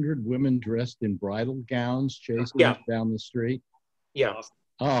 100 women dressed in bridal gowns chasing us down the street. Yeah. Awesome.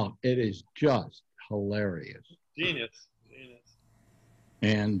 Oh, it is just hilarious. Genius.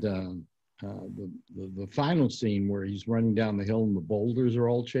 And the final scene where he's running down the hill and the boulders are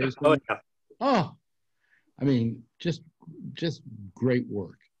all chasing Oh, him. yeah. Oh, I mean, just great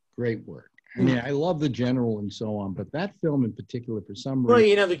work, great work. I mean, I love the general and so on, but that film in particular, for some Well, reason,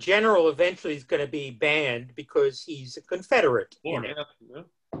 you know, the general eventually is going to be banned because he's a Confederate. Or, You know?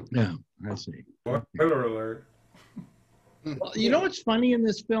 yeah. yeah, I see. Spoiler alert. Well, you know what's funny in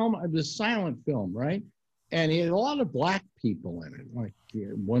this film? This silent film, right? And he had a lot of black people in it. Like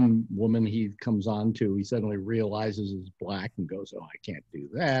one woman he comes on to, he suddenly realizes is black and goes, "Oh, I can't do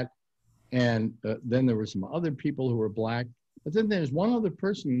that." And then there were some other people who were black. But then there's one other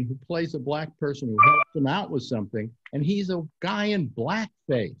person who plays a black person who helps him out with something, and he's a guy in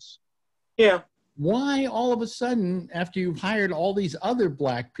blackface. Yeah. Why all of a sudden, after you've hired all these other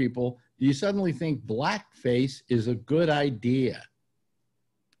black people, do you suddenly think blackface is a good idea?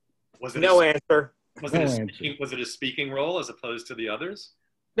 Was it No answer. Was No it answer. was it a speaking role as opposed to the others?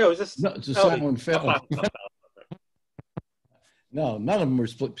 No, it's No, it's a oh, silent film. No, none of them were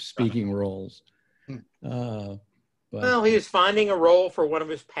speaking roles. But, well, he was finding a role for one of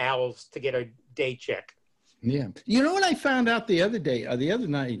his pals to get a day check. yeah. You know what I found out the other day, the other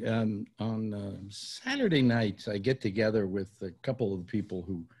night, on Saturday nights, I get together with a couple of people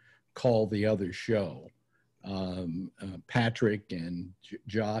who call the other show, Patrick and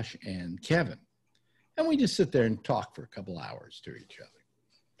Josh and Kevin. And we just sit there and talk for a couple hours to each other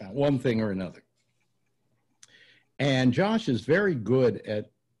about one thing or another. And Josh is very good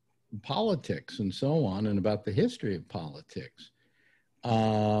at politics and so on, and about the history of politics.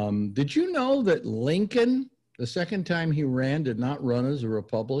 Did you know that Lincoln, the second time he ran, did not run as a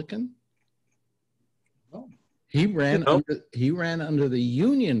Republican? Oh. He ran under the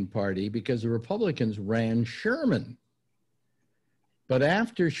Union Party because the Republicans ran Sherman. But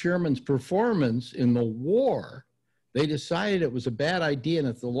after Sherman's performance in the war, they decided it was a bad idea, and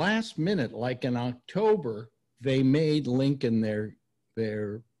at the last minute, like in October, they made Lincoln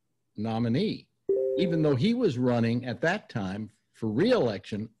their nominee, even though he was running at that time for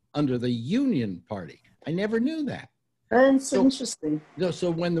re-election under the Union Party. I never knew that. That's interesting.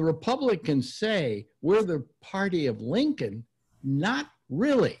 So when the Republicans say we're the party of Lincoln, not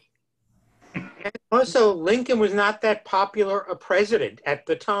really. And also, Lincoln was not that popular a president at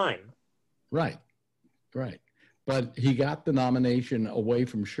the time. Right. But he got the nomination away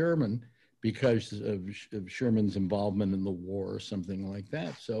from Sherman because of Sherman's involvement in the war or something like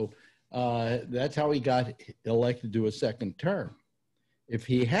that. So that's how he got elected to a second term. If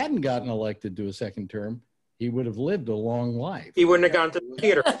he hadn't gotten elected to a second term, he would have lived a long life. He wouldn't have gone to the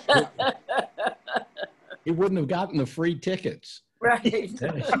theater. He wouldn't have gotten the free tickets. Right.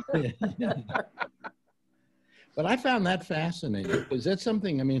 But I found that fascinating because that's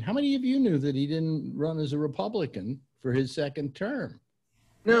something, I mean, how many of you knew that he didn't run as a Republican for his second term?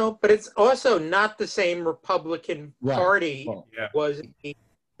 No, but it's also not the same Republican Right. Party Well, Yeah. was in the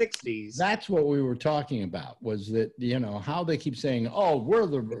 60s. that's what we were talking about, was that, you know, how they keep saying, oh,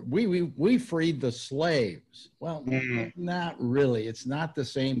 we freed the slaves. Well, not really. It's not the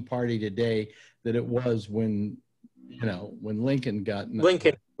same party today that it was when, you know, when Lincoln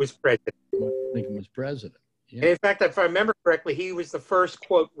was president. Lincoln was president. And in fact, if I remember correctly, he was the first,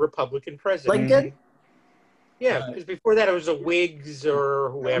 quote, Republican president. Lincoln? Yeah, because before that it was a Whigs or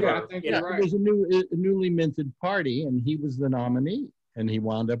whoever. Yeah, I think you you're know. right. It was a newly minted party, and he was the nominee, and he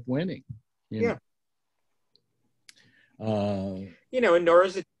wound up winning. You know? You know, and nor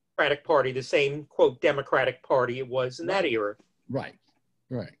is the Democratic Party the same, quote, Democratic Party it was in that era. Right.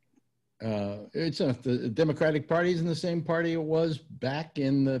 It's not the Democratic Party isn't the same party it was back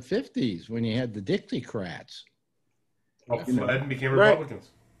in the 50s when you had the Dixiecrats. All fled and became Right.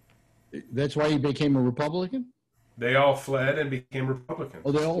 Republicans. That's why he became a Republican? They all fled and became Republicans.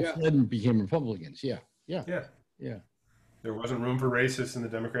 Oh, they all Yeah. fled and became Republicans. Yeah. There wasn't room for racists in the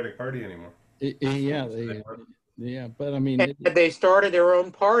Democratic Party anymore. Yeah, but I mean, And had they started their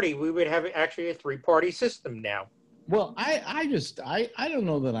own party, we would have actually a three-party system now. well, I don't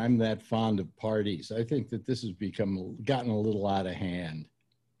know that I'm that fond of parties. I think that this has gotten a little out of hand.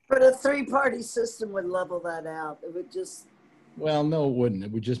 But a three-party system would level that out. It would just, Well, no, it wouldn't.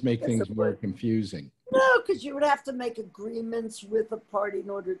 It would just make Yes, things it more would. confusing. no, because you would have to make agreements with a party in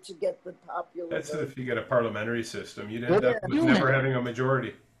order to get the popular That's vote. if you get a parliamentary system. You'd Well, end up with you never have- having a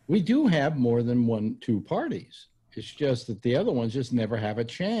majority. We do have more than two parties. It's just that the other ones just never have a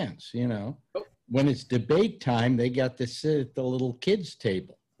chance, you know. When it's debate time, they got to sit at the little kids'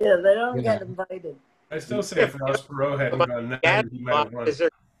 table. Yeah, they don't You get know. invited. I still say if Ross Perot hadn't gone Gad he might have won. flies are,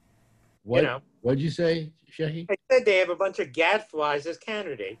 What, you know, What'd you say, Shehi? I said they have a bunch of gadflies as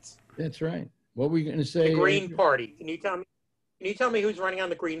candidates. That's right. What were you going to say? The Green Party. Can you tell me Can you tell me who's running on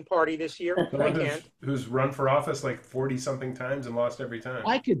the Green Party this year? I Someone can't. who's run for office like 40-something times and lost every time.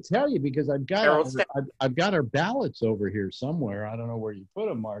 I could tell you because I've got Harold I've got our ballots over here somewhere. I don't know where you put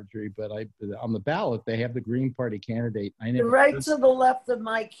them, Marjorie, but on the ballot they have the Green Party candidate. I never Right to the left of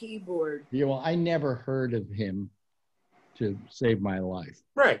my keyboard. Yeah, well, I never heard of him to save my life.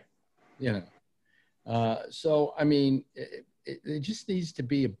 Right. You know, so I mean, it just needs to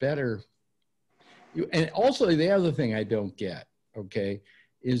be a better. And also the other thing I don't get, okay,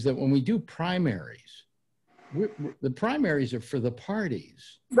 is that when we do primaries, the primaries are for the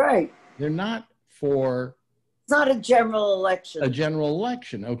parties. Right. They're not for. It's not a general election. A general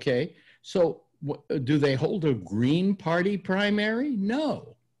election, okay. So do they hold a Green Party primary?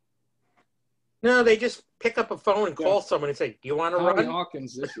 No. No, they just pick up a phone and call someone and say, "Do you want to Howie run?"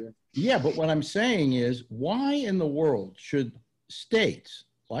 Hawkins this year. Yeah, but what I'm saying is, why in the world should states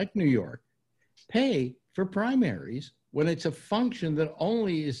like New York pay for primaries when it's a function that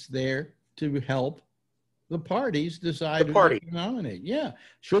only is there to help the parties decide who to nominate? Yeah.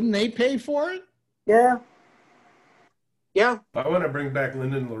 Shouldn't they pay for it? Yeah. Yeah. I want to bring back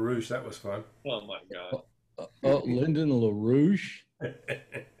Lyndon LaRouche. That was fun. Oh my God. Lyndon LaRouche.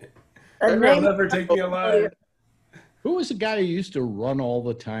 They'll never take me alive. Who was the guy who used to run all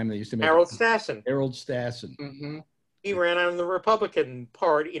the time? They used to make Harold Stassen. Harold Stassen. Mm-hmm. He ran on the Republican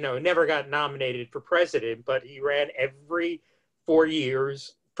Party, never got nominated for president, but he ran every 4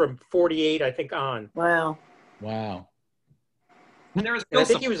 years from 48, I think, on. Wow. Wow. And there was I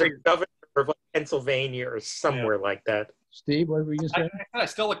think he was a governor of Pennsylvania or somewhere like that. Steve, what were you going to say? I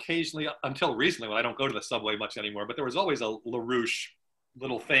still occasionally, until recently, when I don't go to the subway much anymore, but there was always a LaRouche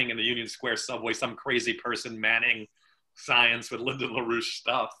little thing in the Union Square subway, some crazy person manning science with Lyndon LaRouche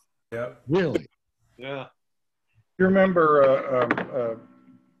stuff. Yep. Really? Yeah. You remember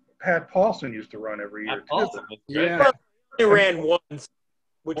Pat Paulson used to run every year, too. Yeah. He ran once,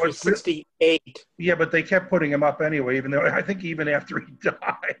 which was 68. Yeah, but they kept putting him up anyway, even though I think even after he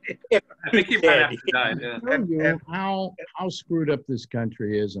died. Yeah, I think he ran after he died, yeah. And how screwed up this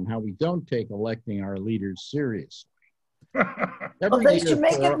country is and how we don't take electing our leaders seriously. They should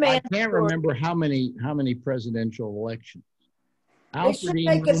make it mandatory. I can't remember how many presidential elections. They should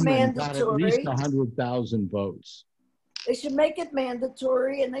make it Newman got at mandatory. least 100,000 votes. They should make it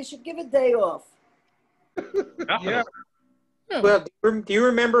mandatory, and they should give a day off. Yeah. Well, do you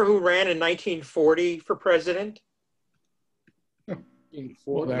remember who ran in 1940 for president?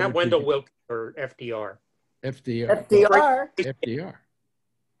 Not Wendell Wilson or FDR. FDR.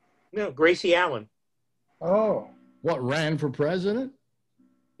 No, Gracie Allen. Oh. What, ran for president?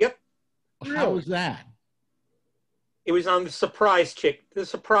 Yep. How was that? It was on the surprise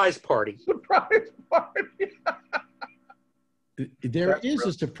party. Surprise party. There is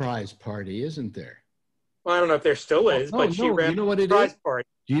a surprise party, isn't there? Well, I don't know if there still is, but she ran you know what it surprise is? party.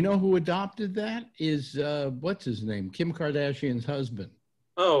 Do you know who adopted that? Is what's his name? Kim Kardashian's husband.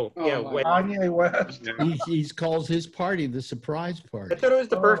 Oh yeah, Kanye West. He calls his party the surprise party. I thought it was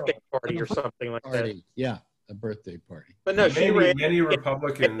the birthday party or something like that. Yeah, a birthday party. But no, she ran. Many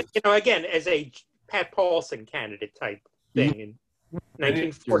Republicans. Again, as a Pat Paulson candidate type thing in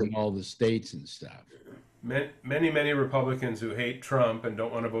 1940. In all the states and stuff. Many Republicans who hate Trump and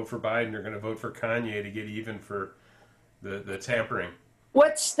don't want to vote for Biden are going to vote for Kanye to get even for the tampering.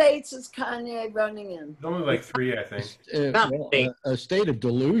 What states is Kanye running in? Only like 3, I think. A state of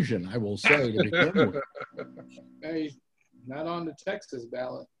delusion, I will say, to begin with. Hey, not on the Texas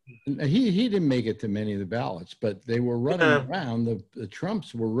ballot. He didn't make it to many of the ballots, but they were running around. The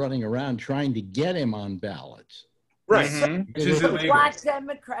Trumps were running around trying to get him on ballots. Right. So Black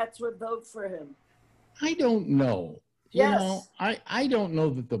Democrats would vote for him. I don't know. Yes. You know, I don't know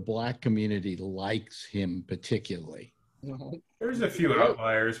that the black community likes him particularly. There's a few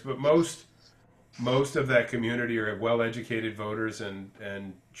outliers, but most of that community are well-educated voters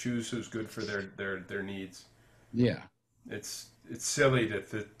and choose who's good for their needs. Yeah. It's silly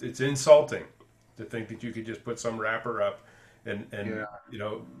that it's insulting to think that you could just put some rapper up and you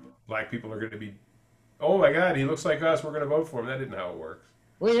know, black people are going to be, oh my God, he looks like us, we're going to vote for him. That isn't how it works.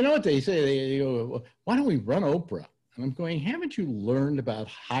 Well, you know what they say? They go, well, why don't we run Oprah? And I'm going, haven't you learned about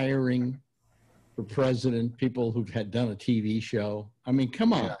hiring for president people who had done a TV show? I mean,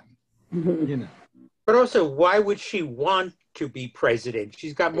 come on. You know. But also, why would she want to be president?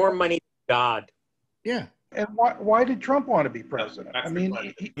 She's got more money than God. Yeah. And why did Trump want to be president? I mean,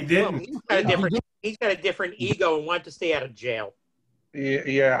 he didn't. He's got a different ego and wanted to stay out of jail.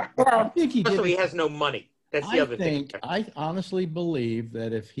 Yeah. I think he did. Also, he has no money. That's the other thing. I honestly believe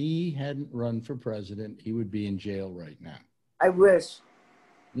that if he hadn't run for president, he would be in jail right now. I wish.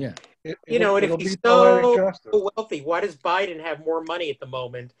 Yeah. And if it'll he's be poetic so justice. wealthy, why does Biden have more money at the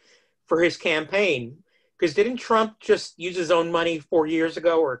moment for his campaign? Because didn't Trump just use his own money 4 years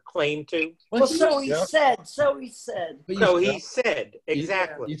ago, or claim to? Well, so he Yep. said. So he said. So he said,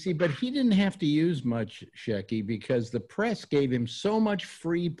 exactly. You see, but he didn't have to use much, Shecky, because the press gave him so much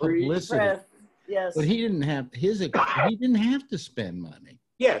free publicity. Press. Yes. But he didn't have he didn't have to spend money.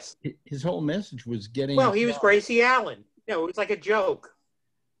 Yes. His whole message was getting. Well, he was Gracie Allen. It was like a joke.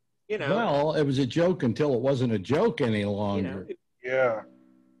 Well, it was a joke until it wasn't a joke any longer. Yeah.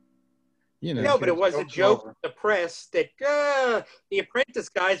 No, but it was a joke to the press that the Apprentice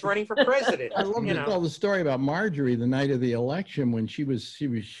guy's running for president. I love to tell the story about Marjorie the night of the election when she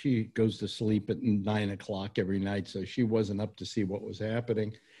goes to sleep at 9 o'clock every night, so she wasn't up to see what was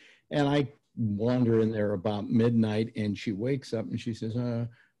happening. And I wander in there about midnight, and she wakes up and she says, how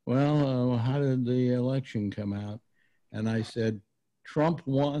did the election come out? And I said, Trump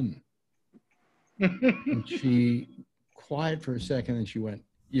won. And she quiet for a second, and she went,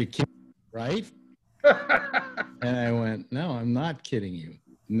 "You kidding, right?" And I went, "No, I'm not kidding you."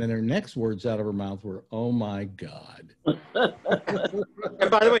 And then her next words out of her mouth were, "Oh my God." And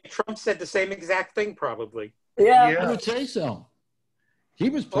by the way, Trump said the same exact thing, probably. Yeah. I would say so. He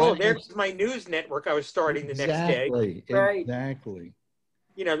was there's my news network I was starting the next day. Right. Exactly.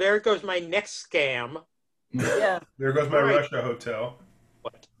 There goes my next scam. Yeah. There goes my Russia hotel.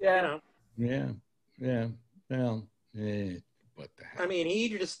 But, Yeah. Yeah. Well, what the heck? I mean, he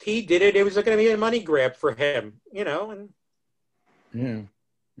did it. It was going to be a money grab for him, and yeah.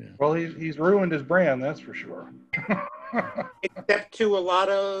 Well, he's ruined his brand, that's for sure. Except to a lot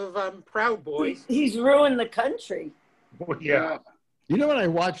of Proud Boys. He's ruined the country. Well, yeah. You know what I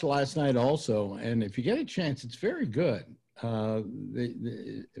watched last night also, and if you get a chance, it's very good.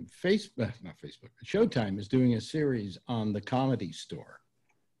 The Showtime is doing a series on the Comedy Store.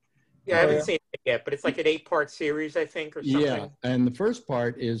 Yeah, I haven't seen it yet, but it's like an 8-part series, I think, or something. Yeah, and the first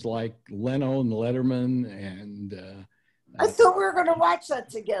part is like Leno and Letterman, and I thought we were going to watch that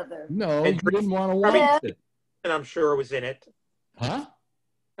together. No, and you didn't want to watch it. And I'm sure it was in it. Huh?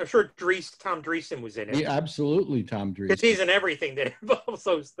 I'm sure Tom Dreesen was in it. Yeah, absolutely, Tom Dreesen. Because he's in everything that involves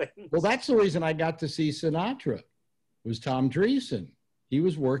those things. Well, that's the reason I got to see Sinatra. Was Tom Dreesen. He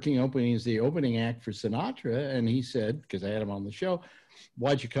was working opening as the opening act for Sinatra, and he said, because I had him on the show,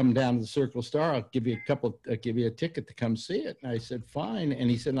 "Why'd you come down to the Circle Star? I'll give you a ticket to come see it." And I said, "Fine." And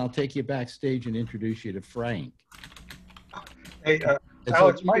he said, "I'll take you backstage and introduce you to Frank." Hey,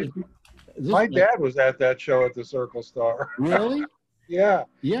 Alex, my dad was at that show at the Circle Star. Really? Yeah.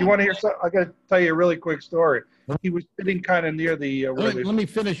 You want to hear something? I got to tell you a really quick story. He was sitting kind of near the. Let me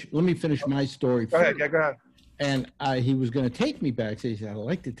finish my story. Go ahead. Yeah, go ahead. And he was going to take me backstage. He said, "I'd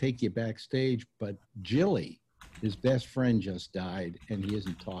like to take you backstage, but Jilly, his best friend, just died, and he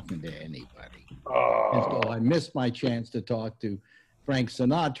isn't talking to anybody." And so I missed my chance to talk to Frank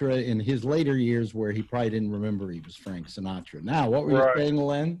Sinatra in his later years, where he probably didn't remember he was Frank Sinatra. Now, what were you saying,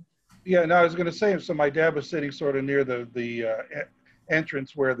 Len? Yeah, no, I was going to say. So my dad was sitting sort of near the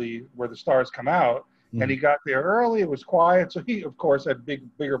entrance where the stars come out, and he got there early. It was quiet, so he, of course, had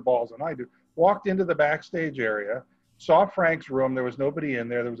bigger balls than I do. Walked into the backstage area, saw Frank's room. There was nobody in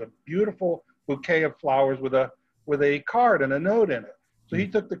there. There was a beautiful bouquet of flowers with a card and a note in it. So he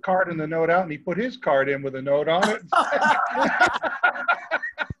took the card and the note out, and he put his card in with a note on it.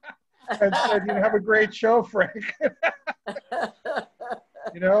 And said, "Have a great show, Frank."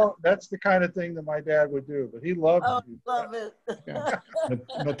 That's the kind of thing that my dad would do. But he loved it. Love it. Yeah.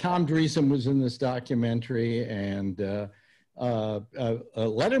 But Tom Dreesen was in this documentary, and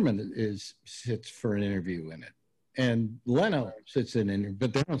Letterman sits for an interview in it, and Leno sits in an interview,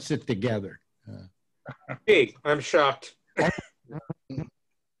 but they don't sit together. Hey, I'm shocked.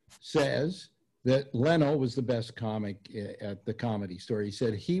 Says that Leno was the best comic at the Comedy Store. He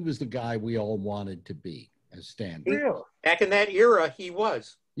said he was the guy we all wanted to be as stand-up. Really? Back in that era, he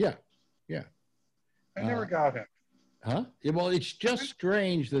was. Yeah. I never got him. Huh? Yeah, well, it's just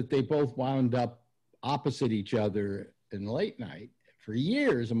strange that they both wound up opposite each other in late night for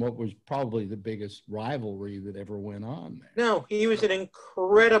years, and what was probably the biggest rivalry that ever went on there. No, he was an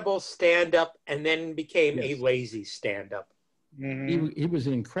incredible stand-up, and then became a lazy stand-up. Mm-hmm. He was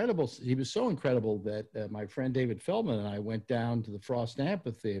so incredible that my friend David Feldman and I went down to the Frost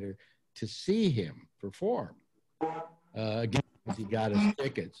Amphitheater to see him perform. Again, he got his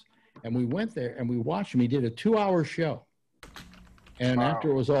tickets, and we went there and we watched him. He did a 2-hour show, and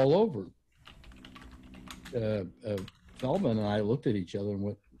after it was all over, Feldman and I looked at each other and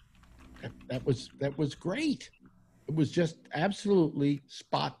went, "That was great." It was just absolutely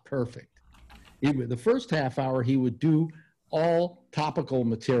spot perfect. The first half hour he would do all topical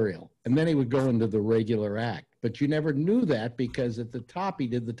material. And then he would go into the regular act. But you never knew that because at the top he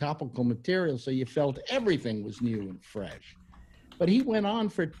did the topical material, so you felt everything was new and fresh. But he went on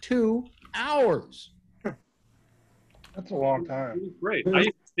for 2 hours. That's a long time. He was great.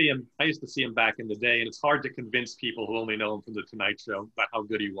 I used to see him back in the day, and it's hard to convince people who only know him from the Tonight Show about how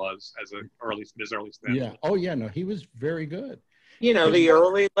good he was as his early stand. Yeah. Oh yeah. No, he was very good. You know, the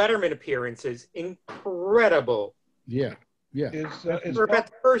early Letterman appearances, incredible. Yeah. Yeah. For about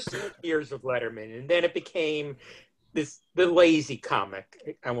the first years of Letterman, and then it became the lazy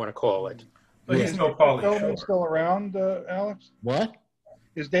comic, I want to call it. But Yeah. he's no David Pauly Feldman Shore. still around, Alex? What?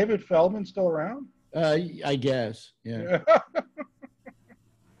 Is David Feldman still around? I guess. Yeah.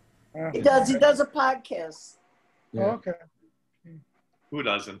 He does a podcast. Yeah. Oh, okay. Who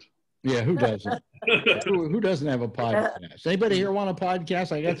doesn't? Yeah. Who doesn't? who doesn't have a podcast? Anybody here want a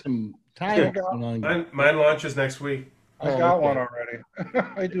podcast? I got some time. Mine launches next week. I got one already.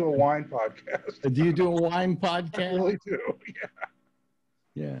 I do a wine podcast. Do you do a wine I podcast? really do.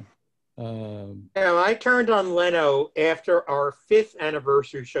 Yeah. Now, I turned on Leno after our 5th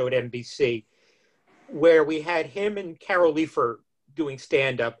anniversary show at NBC, where we had him and Carol Leifer doing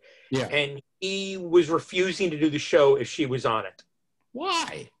stand-up, Yeah. and he was refusing to do the show if she was on it.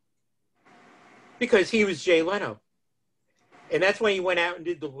 Why? Because he was Jay Leno. And that's when he went out and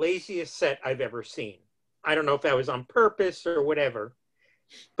did the laziest set I've ever seen. I don't know if that was on purpose or whatever,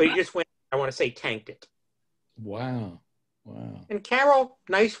 but he just went, I want to say, tanked it. Wow. Wow. And Carol,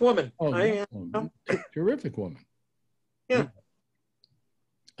 nice woman. Oh, I, terrific woman. Yeah.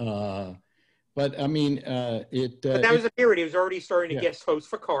 But I mean, but that was a period. He was already starting to guest host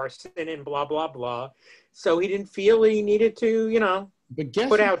for Carson and blah, blah, blah. So he didn't feel he needed to, you know,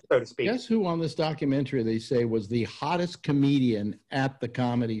 put out, so to speak. Guess who on this documentary they say was the hottest comedian at the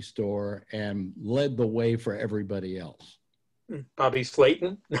Comedy Store and led the way for everybody else? Bobby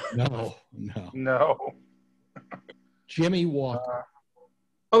Slayton? No. Jimmy Walker.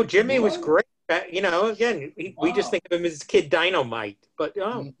 Oh, Jimmy was great. You know, again, we just think of him as Kid Dynamite, but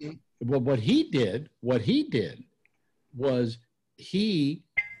Well, what he did was he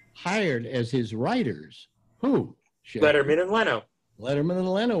hired as his writers who? Letterman and Leno. Letterman and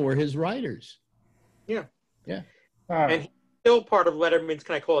Leno were his writers. Yeah. Yeah. And he's still part of Letterman's,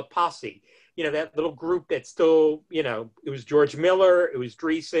 can I call it, posse? You know, that little group that's still, you know, it was George Miller, it was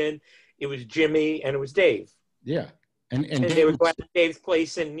Dreesen, it was Jimmy, and it was Dave. Yeah. And they would go out to Dave's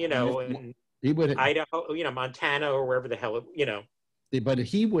place in, you know, in he would, Idaho, you know, Montana or wherever the hell, you know. But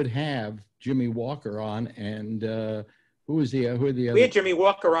he would have Jimmy Walker on, and who are the other? We had Jimmy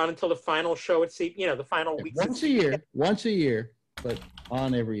Walker on until the final show at you know, the final week. Once a year, but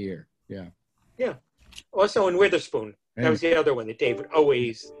on every year. Yeah. Yeah. Also in Witherspoon. That was the other one that Dave would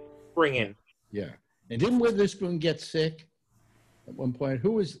always bring in. Yeah. And didn't Witherspoon get sick at one point?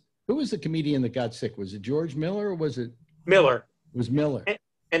 Who was the comedian that got sick? Was it George Miller or was it Miller? It was Miller.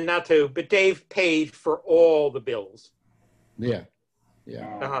 And not to, but Dave paid for all the bills. Yeah.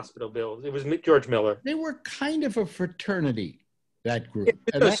 Yeah. The hospital bills. It was George Miller. They were kind of a fraternity, that group.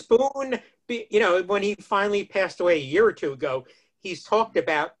 Spoon, you know, when he finally passed away a year or two ago, he's talked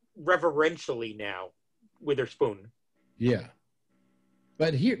about reverentially now, Witherspoon. Yeah.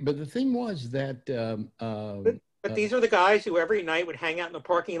 But the thing was that but these are the guys who every night would hang out in the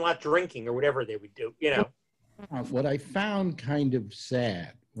parking lot drinking or whatever they would do, you know. What I found kind of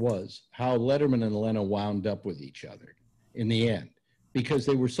sad was how Letterman and Leno wound up with each other in the end, because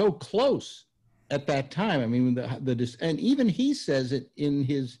they were so close at that time. I mean, and even he says it in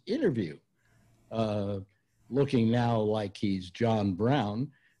his interview, looking now like he's John Brown.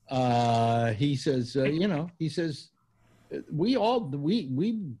 He says, you know, he says, we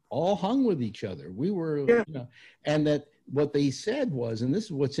all hung with each other. We were, you know, and that what they said was, and this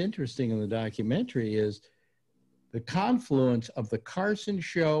is what's interesting in the documentary, is the confluence of the Carson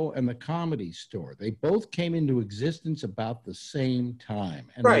Show and the Comedy Store. They both came into existence about the same time.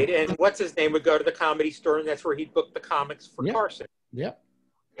 And and what's his name would go to the Comedy Store, and that's where he'd book the comics for Carson. Yep.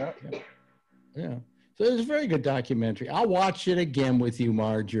 Yeah. So it was a very good documentary. I'll watch it again with you,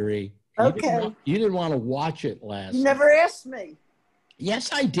 Marjorie. Okay. You didn't want to watch it last. You never asked me.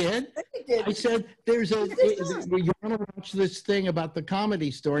 Yes, I did. You did. I said, you want to watch this thing about the Comedy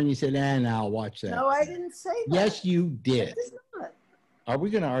Store? And you said, no, I'll watch that. No, I didn't say that. Yes, you did. I did not. Are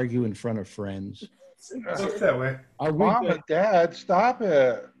we going to argue in front of friends? Looks that way. Mom and Dad, stop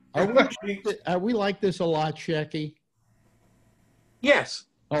it. Are we like this a lot, Shecky? Yes.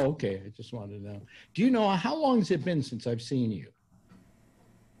 Oh, okay. I just wanted to know. Do you know, how long has it been since I've seen you?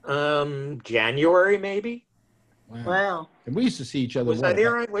 January, maybe. Wow. And we used to see each other. Was I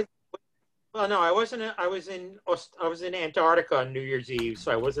there? Well, no, I wasn't. I was in Antarctica on New Year's Eve,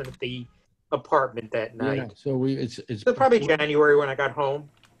 so I wasn't at the apartment that night. Yeah. So it's So probably January when I got home.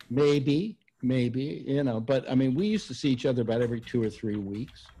 maybe, but I mean, we used to see each other about every 2 or 3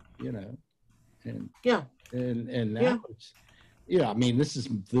 weeks, and Yeah. and now Yeah. it's, I mean, this is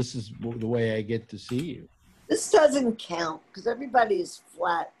the way I get to see you. This doesn't count because everybody is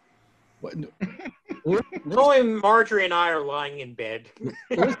flat. What, Only Marjorie and I are lying in bed.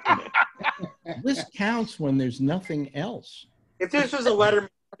 this counts when there's nothing else. If this was a Letterman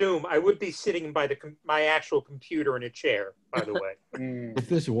Zoom, I would be sitting by my actual computer in a chair, by the way. If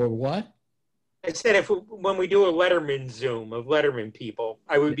this were what? I said when we do a Letterman Zoom of Letterman people,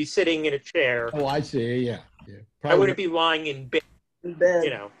 I would be sitting in a chair. Oh, I see. Yeah. I wouldn't be lying in bed, In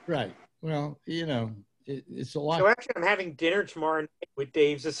bed. Right. Well, it's a lot. So actually, I'm having dinner tomorrow night with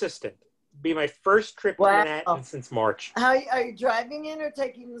Dave's assistant. It'll be my first trip to Wow. Manhattan since March. How are you driving in or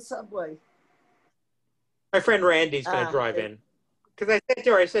taking the subway? My friend Randy's going to drive okay. in. Because I said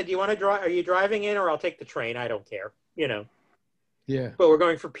to her, I said, "Do you want to drive? Are you driving in, or I'll take the train? I don't care, Yeah. But we're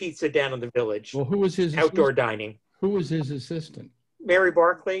going for pizza down in the village, Well, who was his outdoor assistant? dining. Who was his assistant? Mary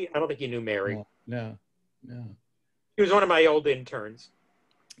Barkley. I don't think you knew Mary. No. She was one of my old interns,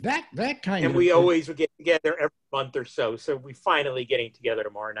 That kind and of. we always would get together every month or so. So we finally getting together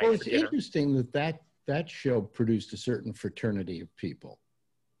tomorrow night Well, for it's dinner. interesting that show produced a certain fraternity of people.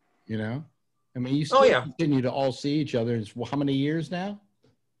 I mean, you still continue to all see each other. It's, how many years now?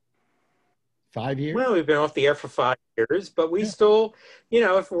 5 years? Well, we've been off the air for 5 years, but we still,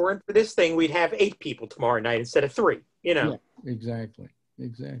 if it weren't for this thing, we'd have 8 people tomorrow night instead of 3. Yeah, exactly.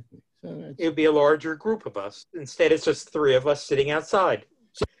 So It would be a larger group of us. Instead, it's just 3 of us sitting outside,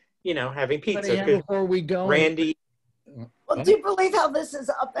 having pizza. before we go, Randy. Well, do you believe how this is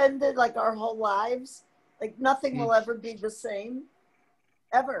upended like our whole lives? Like nothing will ever be the same,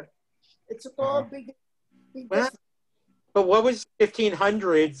 ever. It's all big. Well, but what was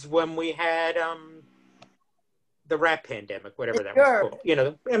 1500s when we had the rat pandemic, whatever that was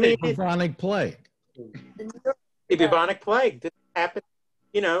called? I mean, bubonic plague. The bubonic plague. This happened.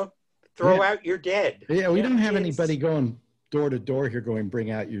 Throw out your dead. Yeah, we don't have anybody going door to door here going,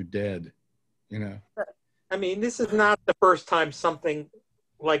 bring out your dead. I mean, this is not the first time something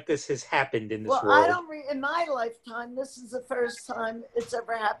like this has happened in this world. Well, I don't in my lifetime, this is the first time it's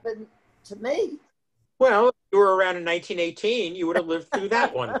ever happened to me. Well, if you were around in 1918, you would have lived through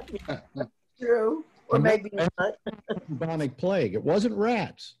that one. True. Or maybe not. Bubonic plague. It wasn't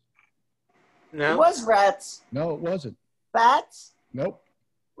rats. No. It was rats. No, it wasn't. Bats? Nope.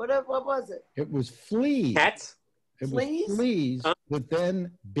 What was it? It was fleas. Cats? It Fleas? was fleas that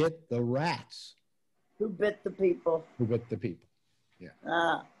then bit the rats. Who bit the people? Who bit the people. Yeah.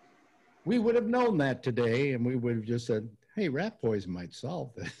 Ah. We would have known that today, and we would have just said, hey, rat poison might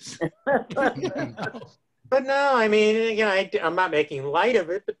solve this. But no, I mean, I'm not making light of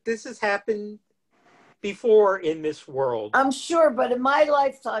it, but this has happened before in this world. I'm sure, but in my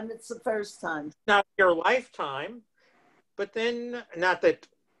lifetime, it's the first time. Not your lifetime, but then, not that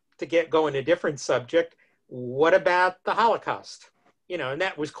to go in a different subject, what about the Holocaust? And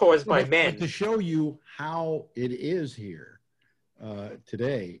that was caused by men. But to show you how it is here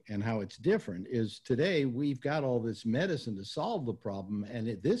today and how it's different is today we've got all this medicine to solve the problem, and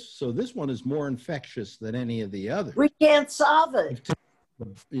this one is more infectious than any of the others. We can't solve it.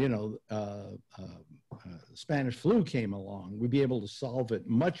 Spanish flu came along, we'd be able to solve it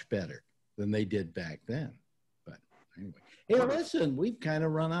much better than they did back then. But anyway, hey, listen, we've kind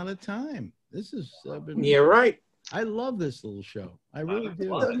of run out of time. This has been. Yeah, right. I love this little show. I really do.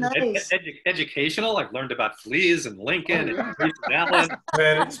 So nice. Educational. I've learned about fleas and Lincoln and Allen.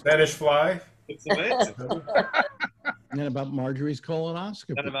 Spanish fly. It's amazing. And about Marjorie's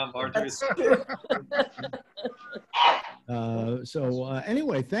colonoscopy. And about Marjorie's.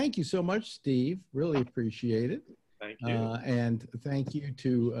 Anyway, thank you so much, Steve. Really appreciate it. Thank you. And thank you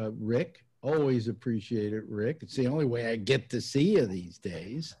to Rick. Always appreciate it, Rick. It's the only way I get to see you these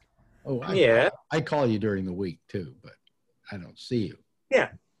days. Oh, I call you during the week too, but I don't see you. Yeah.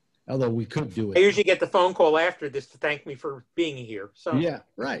 Although we could do it. I usually get the phone call after this to thank me for being here. So yeah,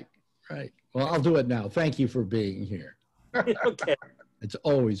 right. Well, I'll do it now. Thank you for being here. Okay. It's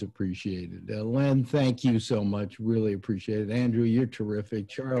always appreciated. Len, thank you so much. Really appreciate it. Andrew, you're terrific.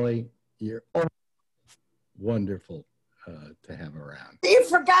 Charlie, you're wonderful to have around. You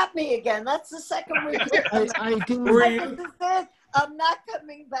forgot me again. That's the second week. I do. I'm not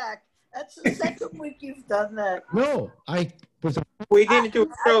coming back. That's the second week you've done that. No, we didn't do a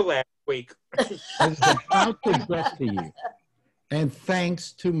show last week. I was about to get to you. And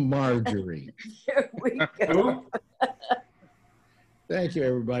thanks to Marjorie. Here we go. Thank you,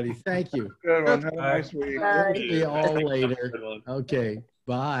 everybody. Thank you. Good one. Have a nice week. We'll see you all Good later. one. Okay,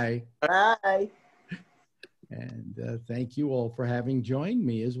 bye. Bye. And thank you all for having joined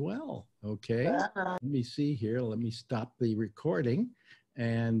me as well. Okay, Bye. let me see here. Let me stop the recording,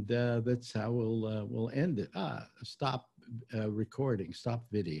 and that's how we'll end it. Stop recording. Stop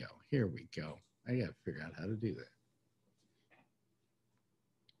video. Here we go. I got to figure out how to do that.